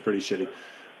 that is pretty shitty.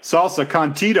 Salsa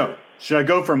Contito. Should I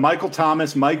go for Michael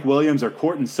Thomas, Mike Williams, or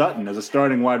Courtland Sutton as a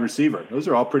starting wide receiver? Those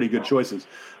are all pretty good choices.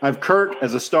 I have Kirk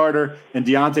as a starter and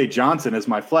Deontay Johnson as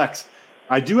my flex.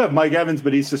 I do have Mike Evans,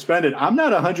 but he's suspended. I'm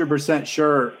not 100%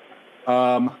 sure.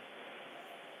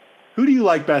 Who do you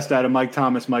like best out of Mike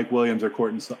Thomas, Mike Williams, or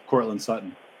Courtland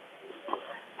Sutton?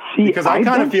 Because I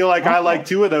kind of feel like I like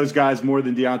two of those guys more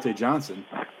than Deontay Johnson.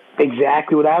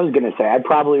 Exactly what I was going to say. I'd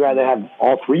probably rather have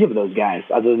all three of those guys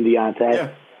other than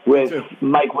Deontay, with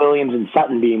Mike Williams and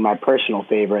Sutton being my personal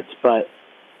favorites. But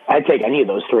I'd take any of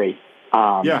those three.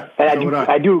 And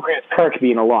I do agree with Kirk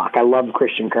being a lock. I love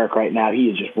Christian Kirk right now. He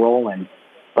is just rolling.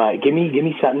 But give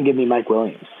me Sutton, give me Mike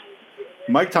Williams.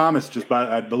 Mike Thomas,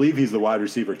 I believe he's the wide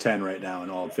receiver 10 right now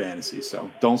in all of fantasy. So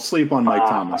don't sleep on Mike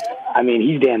Thomas. I mean,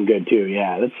 he's damn good too.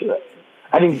 Yeah,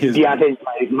 I think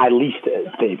Deontay's my least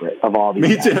favorite of all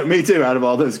these. Me too. Out of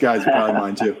all those guys, probably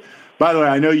mine too. By the way,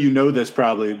 I know you know this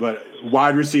probably, but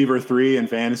wide receiver 3 in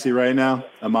fantasy right now,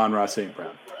 Amon-Ra St.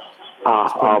 Brown.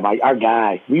 Our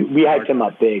guy. We hyped him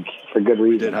up big for good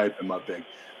reason. We did hype him up big.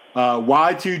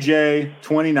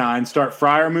 Y2J29, start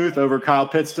Freiermuth over Kyle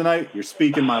Pitts tonight. You're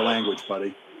speaking my language,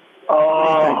 buddy.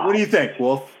 What do you think,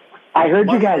 Wolf? I heard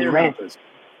you guys rant.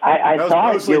 I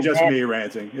thought mostly just me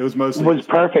ranting. It was mostly. It was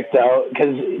perfect though,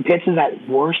 because Pitts is that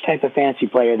worst type of fantasy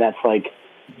player that's like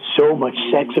so much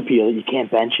sex appeal that you can't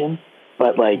bench him,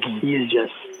 but like he's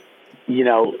just,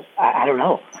 I don't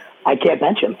know. I can't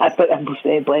bench him. I'm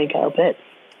playing Kyle Pitts.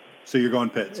 So you're going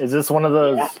Pitts. Is this one of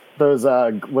those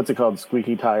what's it called,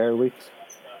 squeaky tire weeks?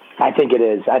 I think it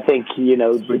is. I think,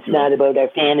 it's not about our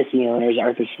fantasy owners,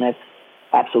 Arthur Smith,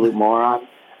 absolute moron.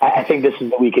 I think this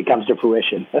is the week it comes to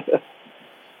fruition.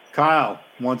 Kyle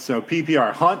wants to know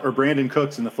PPR, Hunt or Brandon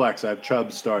Cooks in the flex? I have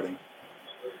Chubb starting.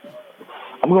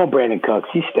 I'm going Brandon Cooks.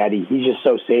 He's steady. He's just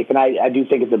so safe. And I do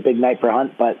think it's a big night for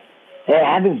Hunt, but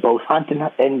having both Hunt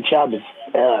and Chubb is,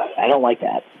 I don't like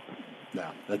that. No,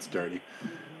 that's dirty.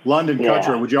 London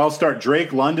Kutcher, would you all start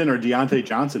Drake London or Deontay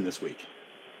Johnson this week?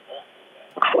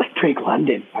 I like Drake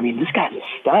London. I mean, this guy's a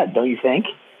stud, don't you think?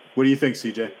 What do you think,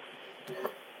 CJ?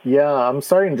 Yeah, I'm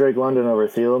starting Drake London over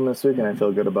Thielen this week, and I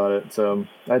feel good about it. So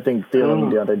I think Thielen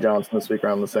and Deontay Johnson this week are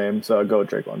on the same. So I'll go with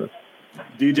Drake London.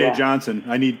 DJ Johnson.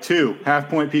 I need 2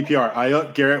 half-point PPR.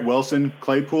 Ayuk, Garrett Wilson,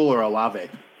 Claypool, or Olave.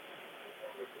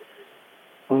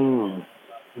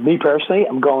 Me personally,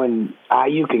 I'm going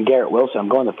Ayuk and Garrett Wilson. I'm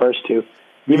going the first 2.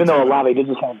 Even though Olave did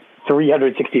just have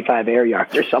 365 air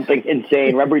yards or something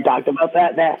insane. Remember we talked about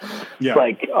that? Yeah.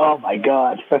 Like, oh my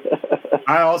God.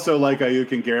 I also like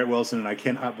Ayuk and Garrett Wilson, and I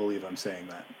cannot believe I'm saying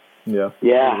that. Yeah.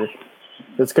 Yeah.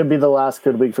 This could be the last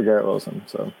good week for Garrett Wilson,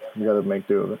 so you got to make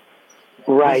do of it.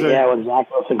 Right, when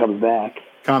Zach Wilson comes back.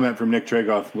 Comment from Nick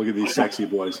Trigoff. Look at these sexy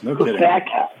boys. No kidding. That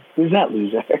guy. Who's that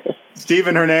loser?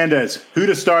 Steven Hernandez. Who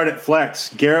to start at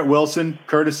flex? Garrett Wilson,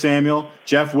 Curtis Samuel,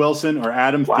 Jeff Wilson, or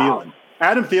Adam Thielen?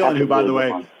 Adam Thielen, who, by the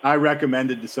way, I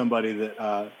recommended to somebody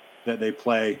that they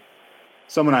play.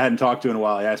 Someone I hadn't talked to in a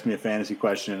while. He asked me a fantasy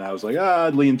question, and I was like,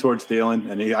 I'd lean towards Thielen.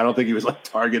 And I don't think he was like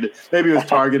targeted. Maybe he was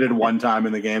targeted one time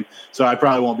in the game. So I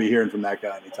probably won't be hearing from that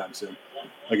guy anytime soon.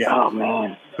 Again, oh,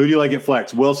 man. Who do you like at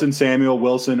flex? Wilson, Samuel,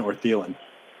 Wilson, or Thielen?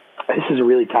 This is a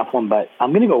really tough one, but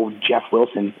I'm going to go with Jeff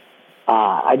Wilson.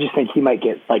 I just think he might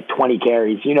get like 20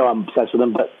 carries. You know I'm obsessed with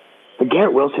him, but the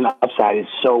Garrett Wilson upside is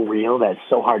so real that it's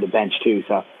so hard to bench too.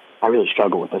 So I really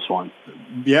struggle with this one.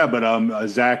 Yeah, but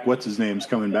Zach, what's his name's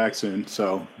coming back soon,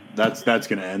 so that's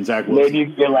going to end. Zach Wilson.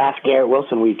 Maybe your last Garrett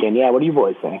Wilson weekend. Yeah, what do you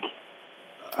boys think?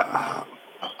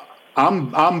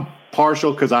 I'm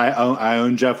partial because I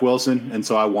own Jeff Wilson, and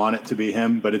so I want it to be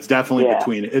him. But it's definitely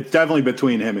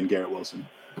between him and Garrett Wilson.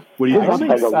 What do you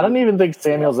think? I don't even think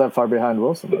Samuel's that far behind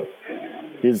Wilson, though.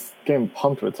 He's getting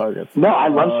pumped with targets. No, I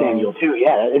love Samuel too.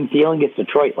 Yeah, and Thielen gets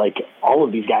Detroit. Like all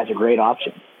of these guys are great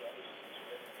options.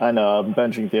 I know. I'm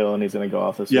benching Thielen. He's going to go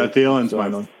off this week. Yeah, Thielen's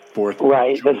my fourth.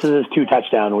 Right. This is his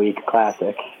 2-touchdown week.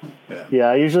 Classic. Yeah.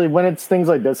 I usually, when it's things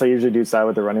like this, I usually do side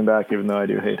with the running back, even though I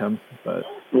do hate him. But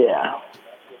yeah,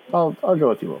 I'll go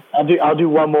with you. I'll do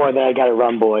one more, then I got to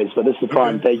run, boys. But this is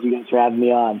fun. Okay. Thank you guys for having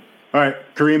me on. All right,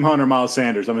 Kareem Hunt or Miles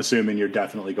Sanders? I'm assuming you're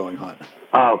definitely going Hunt.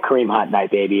 Oh, Kareem Hunt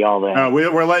night, baby, all day.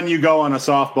 We're letting you go on a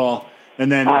softball. And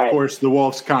then, of course, the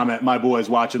Wolves comment, my boys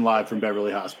watching live from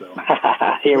Beverly Hospital.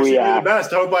 Here we are. The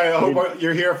best. I hope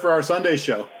you're here for our Sunday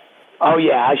show. Oh,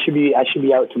 yeah, I should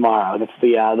be out tomorrow. That's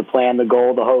the plan, the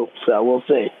goal, the hope. So we'll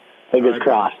see. Fingers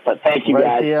crossed. But thank you,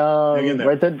 guys.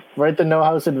 Write the No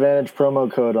House Advantage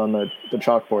promo code on the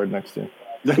chalkboard next to you.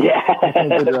 Yeah.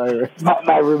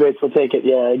 my roommates will take it.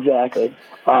 Yeah, exactly.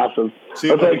 Awesome. Thanks,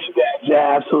 you guys.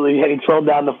 Yeah, absolutely. Heading 12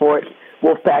 down the fort.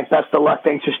 Wolfpack, best of luck.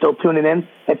 Thanks for still tuning in.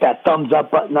 Hit that thumbs up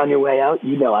button on your way out.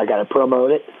 You know I got to promote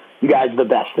it. You guys are the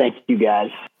best. Thank you, guys.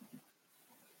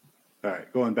 All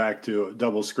right, going back to a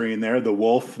double screen there. The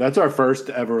Wolf. That's our first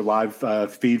ever live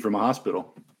feed from a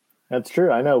hospital. That's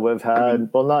true. I know we've had,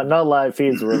 well, not live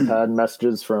feeds. We've had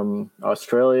messages from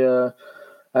Australia.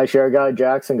 Actually, our guy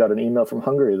Jackson got an email from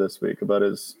Hungary this week about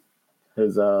his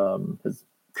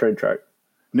trade track.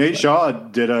 Nate Shaw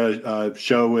did a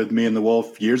show with me and the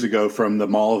Wolf years ago from the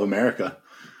Mall of America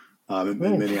in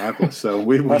Minneapolis. So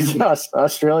we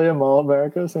Australia, Mall of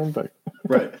America, same thing.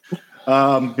 Right.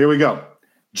 Here we go.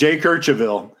 Jay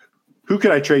Kirchaville. Who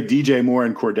could I trade DJ Moore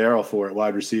and Cordero for at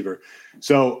wide receiver?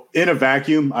 So in a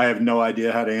vacuum, I have no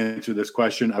idea how to answer this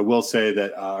question. I will say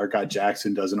that our guy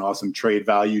Jackson does an awesome trade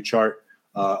value chart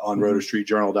on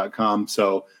RotoStreetJournal.com.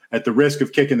 So at the risk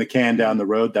of kicking the can down the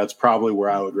road, that's probably where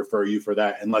I would refer you for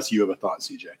that, unless you have a thought,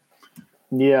 CJ.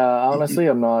 Yeah, honestly,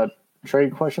 I'm not.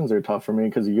 Trade questions are tough for me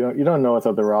because you don't know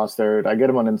without the roster. I get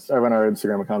them I run our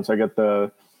Instagram account, so I get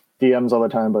the DMs all the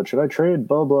time. But should I trade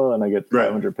blah blah? And I get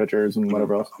 500 pictures and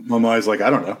whatever else. I'm always like, I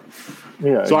don't know.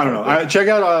 Yeah. So I don't know. Check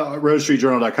out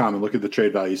RotoStreetJournal.com and look at the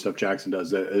trade value stuff Jackson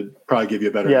does. It'd probably give you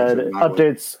a better. Yeah, it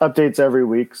updates every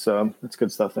week, so it's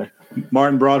good stuff there.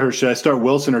 Martin Broadhurst, should I start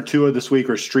Wilson or Tua this week,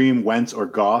 or stream Wentz or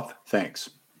Goff? Thanks.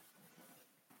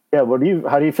 Yeah,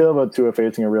 how do you feel about Tua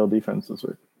facing a real defense this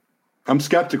week? I'm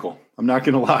skeptical. I'm not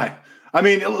going to lie. I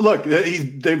mean, look,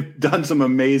 they've done some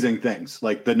amazing things.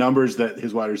 Like the numbers that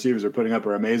his wide receivers are putting up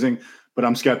are amazing, but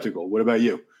I'm skeptical. What about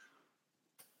you?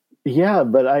 Yeah,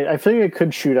 but I feel like it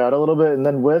could shoot out a little bit. And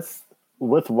then with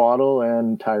Waddle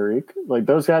and Tyreek, like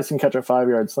those guys can catch a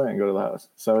 5-yard slant and go to the house.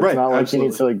 So it's not like he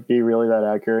needs to like be really that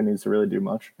accurate. Needs to really do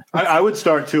much. I would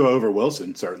start Tua over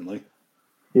Wilson, certainly.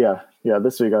 Yeah.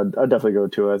 This week I'd definitely go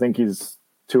Tua. I think he's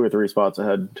 2 or 3 spots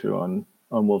ahead too on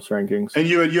Wolves rankings. And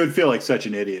you would feel like such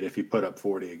an idiot if he put up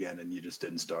 40 again and you just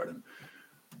didn't start him.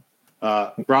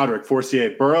 Broderick,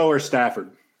 Forcier, Burrow or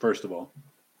Stafford, first of all?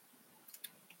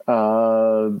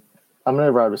 I'm going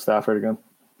to ride with Stafford again.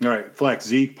 All right, flex,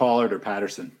 Zeke, Pollard, or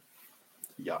Patterson?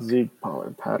 Yuck. Zeke,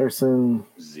 Pollard, Patterson.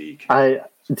 Zeke. I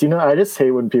Do you know? I just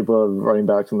hate when people have running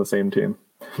backs on the same team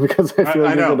because I feel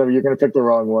like you're going to pick the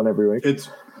wrong one every week.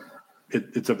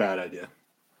 It's a bad idea.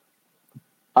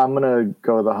 I'm going to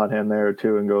go with a hot hand there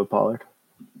too and go with Pollard.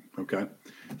 Okay.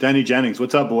 Danny Jennings,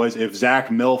 what's up, boys? If Zach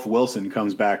Milf Wilson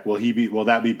comes back, will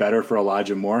that be better for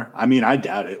Elijah Moore? I mean, I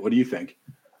doubt it. What do you think?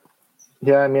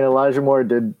 Yeah, I mean, Elijah Moore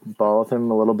did ball with him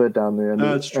a little bit down the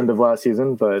end of last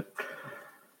season, but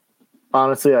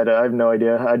honestly, I have no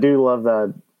idea. I do love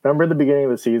that. Remember at the beginning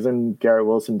of the season, Garrett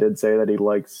Wilson did say that he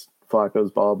likes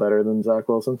Flacco's ball better than Zach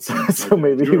Wilson's, so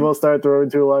maybe he will start throwing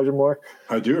to Elijah Moore.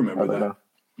 I do remember that.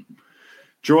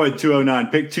 Droid 209,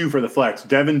 pick 2 for the flex.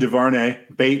 Devin Duvernay,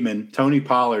 Bateman, Tony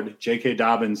Pollard, J.K.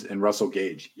 Dobbins, and Russell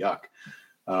Gage. Yuck.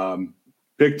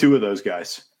 Pick 2 of those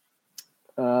guys.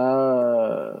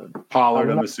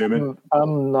 Pollard, I'm assuming.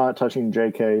 I'm not touching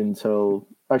J.K. until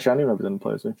 – actually, I don't even know if he's in the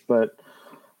play this week, but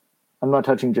I'm not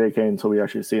touching J.K. until we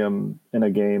actually see him in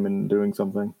a game and doing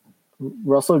something.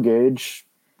 Russell Gage,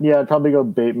 yeah, I'd probably go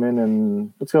Bateman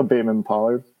and – let's go Bateman and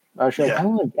Pollard. Actually,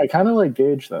 yeah. I kind of like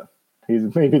Gage, though.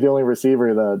 He's maybe the only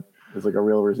receiver that is like a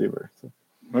real receiver. So.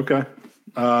 Okay.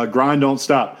 Grind don't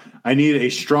stop. I need a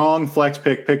strong flex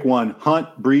pick. Pick one. Hunt,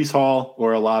 Breece Hall,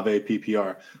 or Olave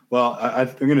PPR. Well,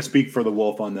 I'm going to speak for the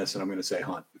Wolf on this, and I'm going to say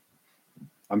Hunt.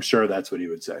 I'm sure that's what he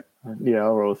would say. Yeah,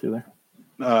 I'll roll with you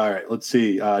there. All right. Let's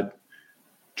see. Droid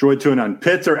 209.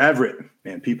 Pitts or Everett?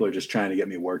 Man, people are just trying to get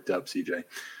me worked up, CJ.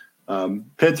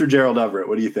 Pitts or Gerald Everett?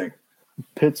 What do you think?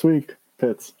 Pitts week.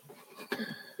 Pitts.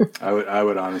 I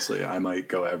would honestly, I might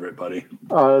go Everett, buddy.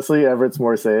 Honestly, Everett's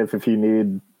more safe. If you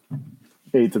need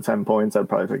 8 to 10 points, I'd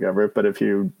probably pick Everett. But if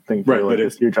you think you're like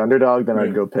this huge underdog, then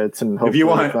I'd go Pitts. And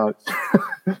hopefully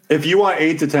if you want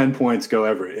 8 to 10 points, go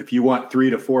Everett. If you want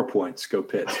 3 to 4 points, go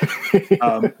Pitts.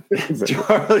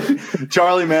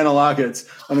 Charlie Manalockets,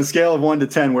 on a scale of 1 to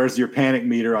 10, where's your panic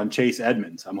meter on Chase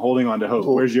Edmonds? I'm holding on to hope.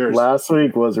 Where's yours? Last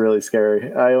week was really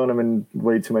scary. I own him in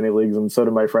way too many leagues, and so do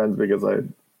my friends because I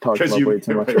talked about way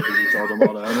too much.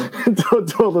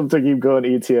 Told them to keep going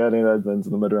ETN and Edmonds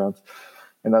in the mid-rounds,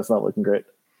 and that's not looking great.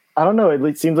 I don't know.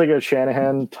 It seems like a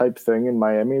Shanahan type thing in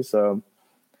Miami, so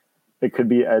it could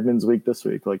be Edmonds week this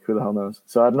week. Like, who the hell knows?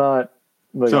 So I'm not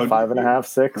like a 5.5,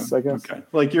 6, I guess. Okay.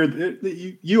 Like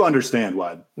you understand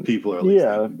why people are.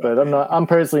 Yeah, but I'm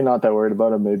personally not that worried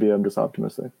about it. Maybe I'm just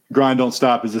optimistic. Grind don't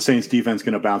stop. Is the Saints defense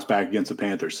going to bounce back against the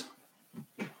Panthers?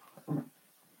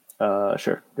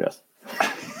 Sure. Yes.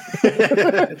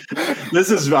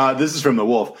 This is from the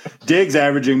Wolf. Diggs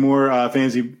averaging more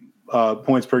fantasy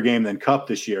points per game than Kupp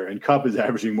this year, and Kupp is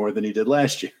averaging more than he did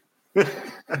last year. That's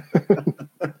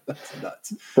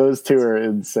nuts. Those two are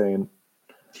insane.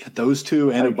 Yeah, those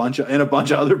two and a bunch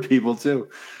of other people too.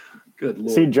 Good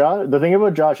Lord. See, the thing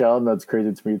about Josh Allen that's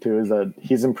crazy to me too is that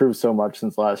he's improved so much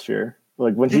since last year.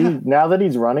 Like now that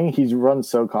he's running, he's run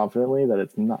so confidently that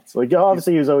it's nuts. Like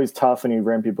obviously he was always tough and he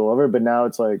ran people over, but now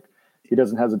it's like he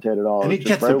doesn't hesitate at all. And he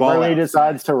gets the ball out. When he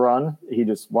decides to run, he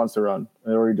just wants to run,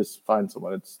 or he just finds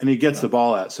someone. And he gets the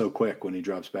ball out so quick when he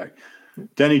drops back.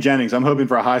 Denny Jennings, I'm hoping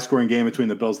for a high-scoring game between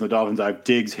the Bills and the Dolphins. I have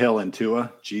Diggs, Hill, and Tua.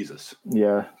 Jesus.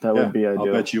 Yeah, that would be ideal.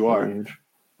 I'll bet you are.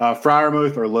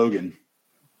 Freiermuth or Logan?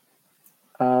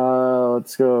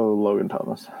 Let's go Logan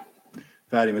Thomas.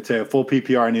 Fatty Mateo, full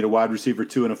PPR. I need a wide receiver,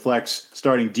 2 and a flex.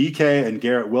 Starting DK and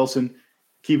Garrett Wilson.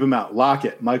 Keep him out.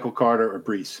 Lockett, Michael Carter, or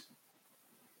Breece.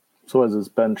 So what is this,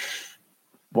 bench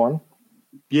 1?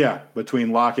 Yeah,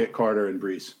 between Lockett, Carter, and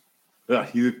Breece.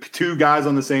 You 2 guys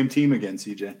on the same team again,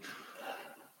 CJ.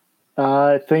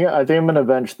 I think I'm going to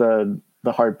bench the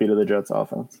heartbeat of the Jets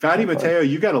offense. Fatty Mateo,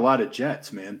 you got a lot of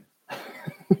Jets, man.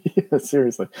 Yeah,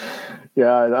 seriously.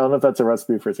 Yeah, I don't know if that's a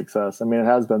recipe for success. I mean, it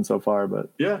has been so far, but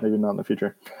maybe not in the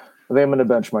future. I think I'm going to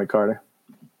bench Mike Carter.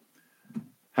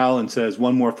 Howland says,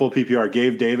 one more full PPR.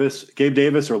 Gabe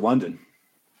Davis or London?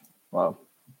 Wow.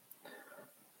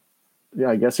 Yeah,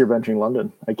 I guess you're benching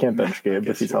London. I can't bench Gabe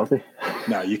if he's healthy.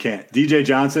 No, you can't. DJ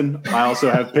Johnson, I also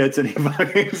have Pitts, and he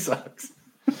fucking sucks.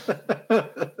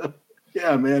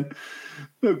 Yeah, man.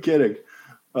 No kidding.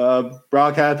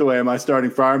 Brock Hathaway, am I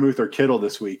starting Freiermuth or Kittle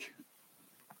this week?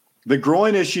 The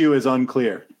groin issue is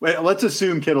unclear. Wait, let's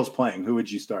assume Kittle's playing. Who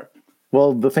would you start?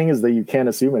 Well, the thing is that you can't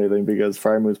assume anything because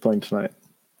Freiermuth's playing tonight.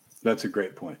 That's a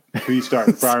great point. Who you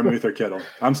starting, Freiermuth or Kittle?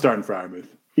 I'm starting Freiermuth.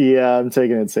 Yeah, I'm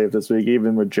taking it safe this week,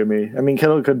 even with Jimmy. I mean,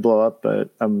 Kittle could blow up, but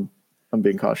I'm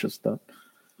being cautious with that.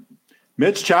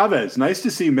 Mitch Chavez. Nice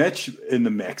to see Mitch in the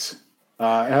mix.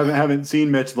 I haven't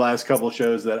seen Mitch the last couple of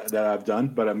shows that I've done,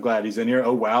 but I'm glad he's in here.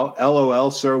 Oh, wow.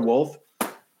 LOL, Sir Wolf.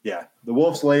 Yeah, the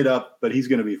Wolf's laid up, but he's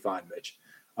going to be fine, Mitch.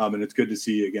 And it's good to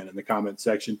see you again in the comment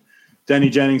section. Denny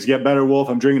Jennings, get better, Wolf.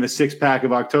 I'm drinking a 6-pack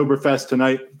of Oktoberfest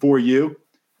tonight for you.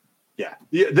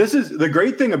 Yeah. This is the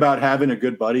great thing about having a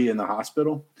good buddy in the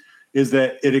hospital is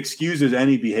that it excuses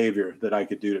any behavior that I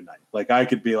could do tonight. Like I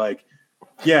could be like,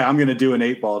 yeah, I'm going to do an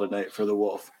 8-ball tonight for the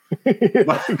Wolf.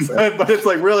 but it's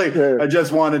like, really, I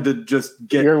just wanted to just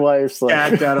get your wife's like,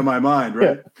 act out of my mind,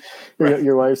 right?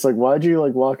 Your wife's like, why'd you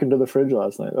like walk into the fridge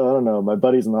last night? Oh, I don't know. My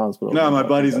buddy's in the hospital. No, my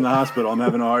buddy's in the hospital. I'm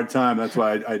having a hard time. That's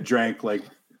why I drank like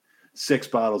 6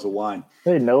 bottles of wine.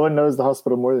 Hey, no one knows the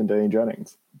hospital more than Danny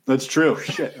Jennings. That's true.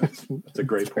 Shit. That's a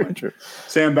great point. True.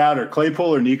 Sam Bowder,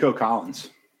 Claypool or Nico Collins?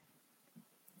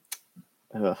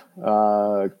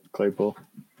 Claypool.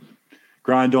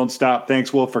 Grind, don't stop.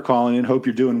 Thanks, Wolf, for calling in. Hope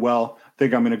you're doing well. I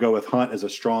think I'm going to go with Hunt as a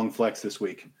strong flex this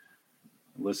week.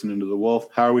 Listening to the Wolf.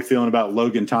 How are we feeling about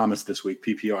Logan Thomas this week,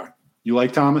 PPR? You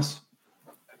like Thomas?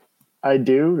 I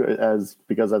do,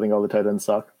 because I think all the tight ends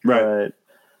suck. Right.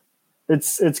 But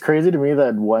it's crazy to me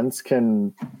that Wentz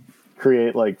can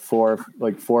create like four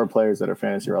players that are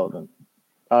fantasy relevant.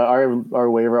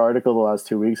 Our waiver article the last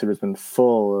 2 weeks have just been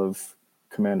full of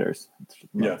Commanders.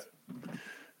 Yeah.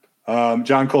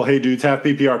 John Cole, hey dudes, half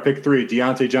PPR, pick 3.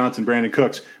 Deontay Johnson, Brandon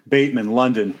Cooks, Bateman,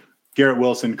 London, Garrett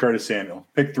Wilson, Curtis Samuel.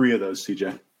 Pick 3 of those,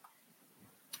 CJ.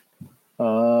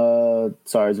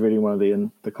 Sorry, I was reading one of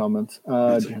the comments.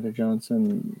 Deontay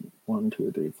Johnson, 1,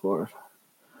 2, 3, 4.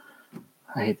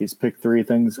 I hate these pick 3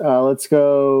 things. Let's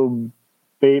go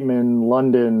Bateman,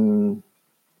 London,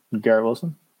 Garrett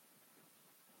Wilson.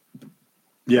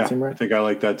 Yeah, right? I think I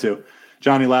like that too.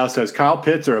 Johnny Lau says, Kyle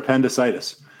Pitts or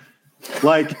appendicitis?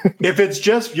 Like, if it's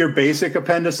just your basic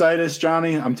appendicitis,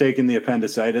 Johnny, I'm taking the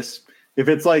appendicitis. If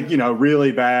it's like,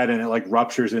 really bad and it like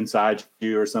ruptures inside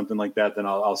you or something like that, then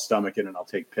I'll stomach it and I'll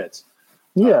take Pitts.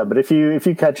 Yeah, but if you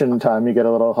catch it in time, you get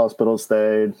a little hospital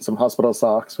stay, some hospital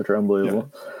socks, which are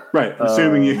unbelievable. Yeah. Right.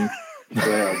 Assuming you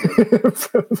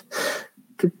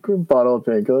bottle of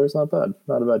painkillers, not bad.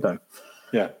 Not a bad time.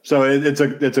 Yeah. So it's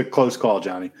a close call,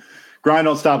 Johnny. Grind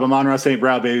don't stop. Amon-Ra St.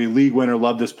 Brown, baby. League winner.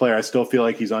 Love this player. I still feel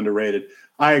like he's underrated.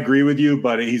 I agree with you,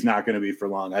 but he's not going to be for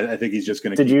long. I think he's just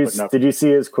going to keep putting up. Did you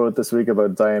see his quote this week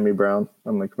about Diami Brown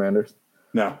on the Commanders?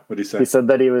 No. What did he say? He said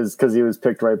that he was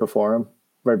picked right before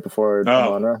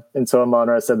Amon-Ra. And so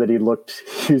Amon-Ra said that he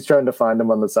was trying to find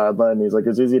him on the sideline. He's like,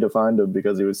 it's easy to find him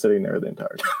because he was sitting there the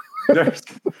entire time.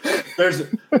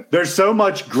 there's so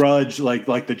much grudge, like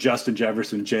the Justin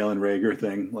Jefferson, Jalen Reagor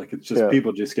thing. Like it's just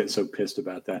people just get so pissed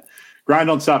about that. Grind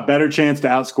don't stop. Better chance to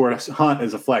outscore Hunt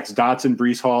as a flex. Dotson,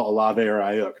 Breece Hall, Olave, or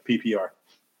Ayuk. PPR.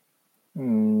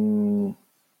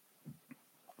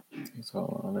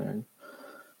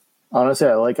 Honestly,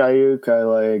 I like Ayuk. I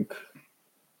like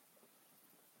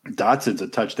Dotson's a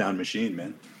touchdown machine,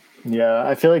 man. Yeah,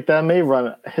 I feel like that may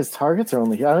run. His targets are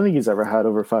only. I don't think he's ever had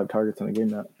over 5 targets in a game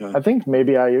now. Yeah. I think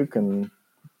maybe Ayuk and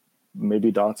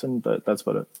maybe Dotson, but that's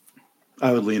about it.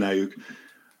 I would lean Ayuk.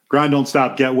 Grind don't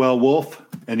stop. Get well, Wolf.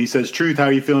 And he says, Truth, how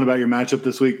are you feeling about your matchup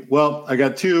this week? Well, I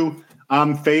got 2.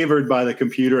 I'm favored by the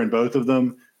computer in both of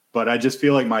them, but I just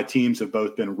feel like my teams have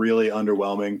both been really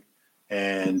underwhelming,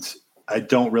 and I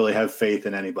don't really have faith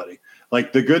in anybody.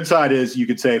 Like the good side is you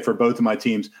could say for both of my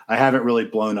teams, I haven't really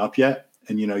blown up yet.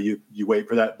 And, you wait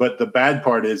for that. But the bad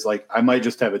part is, like, I might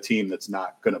just have a team that's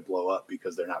not going to blow up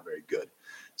because they're not very good.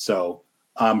 So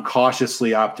I'm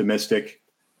cautiously optimistic,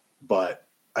 but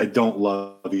I don't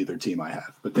love either team I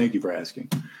have. But thank you for asking.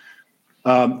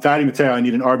 Fatty Mateo, I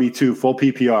need an RB2, full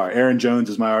PPR. Aaron Jones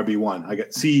is my RB1. I got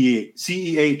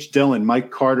CEH, Dillon,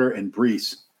 Mike Carter, and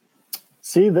Breece.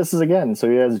 See, this is again. So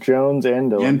he has Jones and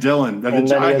Dillon. And Dillon. And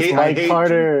then I hate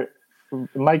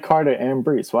Mike Carter and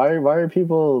Breece. Why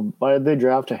did they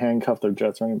draft to handcuff their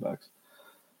Jets running backs?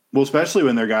 Well, especially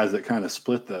when they're guys that kind of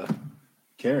split the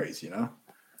carries,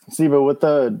 See, but with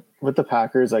the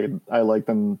Packers, I like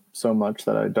them so much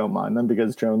that I don't mind them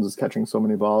because Jones is catching so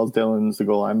many balls. Dillon's the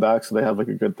goal line back, so they have like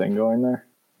a good thing going there.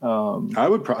 I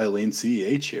would probably lean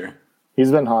CEH here.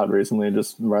 He's been hot recently.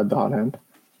 Just ride the hot hand.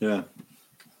 Yeah.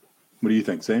 What do you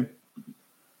think? Same?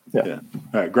 Yeah.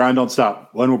 All right. Grind don't stop.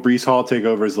 When will Breece Hall take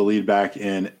over as the lead back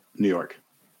in New York?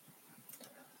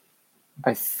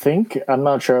 I think, I'm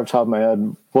not sure off the top of my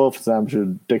head, Wolf's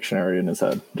a dictionary in his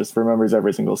head. Just remembers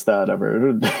every single stat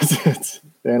ever. It's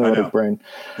analytic brain.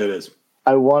 It is.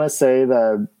 I want to say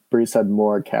that Breece had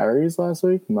more carries last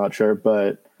week. I'm not sure,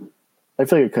 but I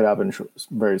feel like it could happen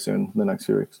very soon in the next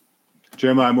few weeks.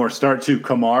 Jeremiah Moore, start 2.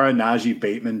 Kamara, Najee,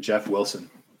 Bateman, Jeff Wilson.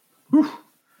 Whew.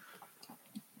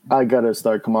 I got to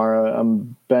start Kamara.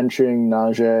 I'm benching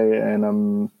Najee, and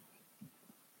I'm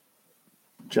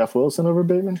Jeff Wilson over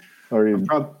Bateman.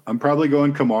 I'm probably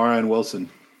going Kamara and Wilson.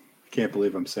 Can't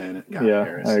believe I'm saying it. God, yeah,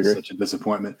 Harris I agree. Is such a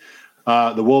disappointment.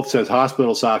 The Wolf says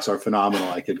hospital socks are phenomenal.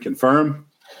 I can confirm.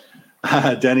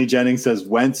 Denny Jennings says,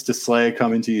 Wentz to Slay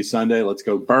coming to you Sunday. Let's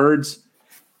go Birds.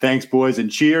 Thanks, boys,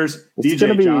 and cheers.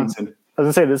 DJ Johnson. I was going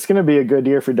to say, this is going to be a good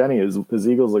year for Denny. His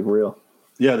Eagles look real.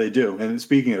 Yeah, they do. And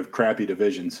speaking of crappy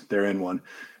divisions, they're in one.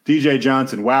 DJ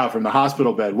Johnson, wow, from the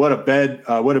hospital bed. What a bed.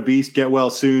 What a beast. Get well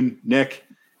soon, Nick.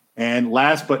 And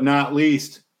last but not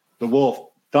least, the Wolf.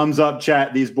 Thumbs up,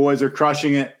 chat. These boys are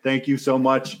crushing it. Thank you so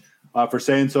much for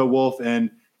saying so, Wolf,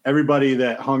 and everybody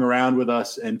that hung around with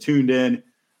us and tuned in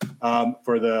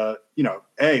for the,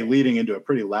 A, leading into a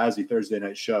pretty lousy Thursday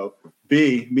night show.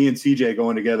 B, me and CJ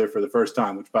going together for the first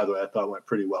time, which, by the way, I thought went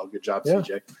pretty well. Good job,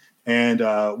 CJ. And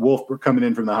Wolf, we're coming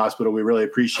in from the hospital. We really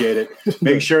appreciate it.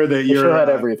 Make sure that you're had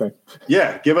everything.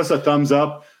 Yeah, give us a thumbs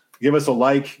up, give us a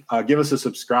like, give us a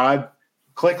subscribe.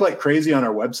 Click like crazy on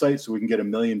our website so we can get 1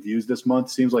 million views this month.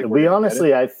 Seems like I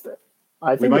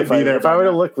think if I were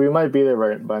to look, we might be there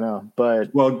right by now.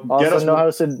 But also No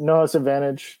House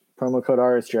Advantage. Promo code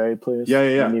RSJ, please.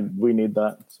 Yeah. We need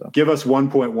that. So give us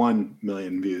 1.1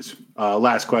 million views.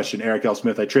 Last question, Eric L.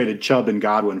 Smith. I traded Chubb and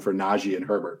Godwin for Najee and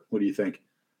Herbert. What do you think?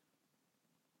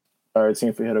 All right, see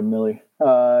if we hit a milli.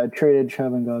 Traded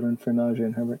Chubb and Godwin for Najee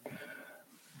and Herbert.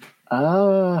 I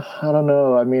don't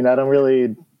know. I mean, I don't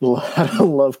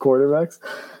love quarterbacks,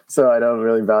 so I don't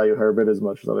really value Herbert as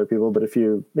much as other people. But if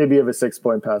you maybe have a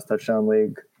 6-point pass touchdown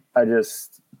league,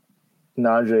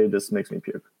 Najee just makes me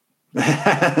puke.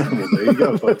 Well, there you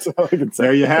go, folks. That's all I can say.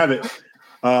 There you have it.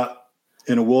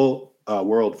 In a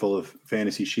world full of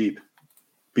fantasy sheep,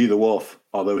 be the wolf.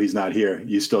 Although he's not here,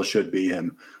 you still should be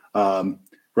him.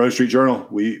 Rose Street Journal,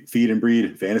 we feed and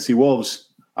breed fantasy wolves.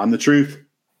 I'm the truth.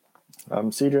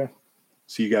 I'm CJ.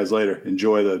 See you guys later.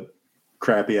 Enjoy the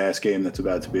crappy ass game that's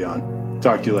about to be on.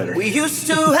 Talk to you later. We used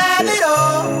to have it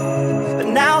all, but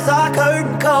now's our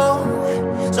curtain call.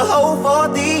 So hold for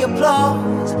the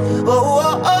applause.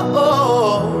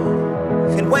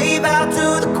 And wave out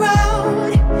to the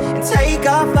crowd and take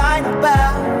our final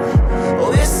bow.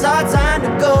 Oh, it's our time to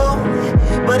go,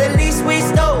 but at least we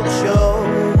stole the show.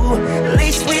 At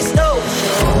least we stole the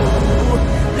show.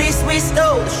 At least we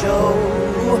stole the show.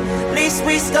 At least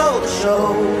we stole the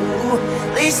show.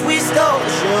 At least we stole the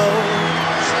show.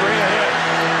 Straight ahead.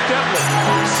 Devlin.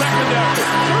 Second effort.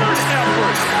 Third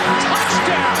effort.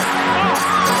 Touchdown.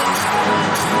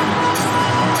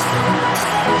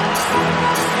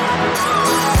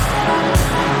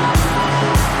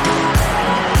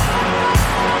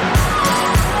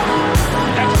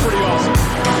 That's pretty awesome.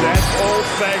 That's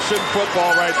old-fashioned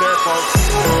football right there,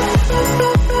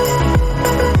 folks.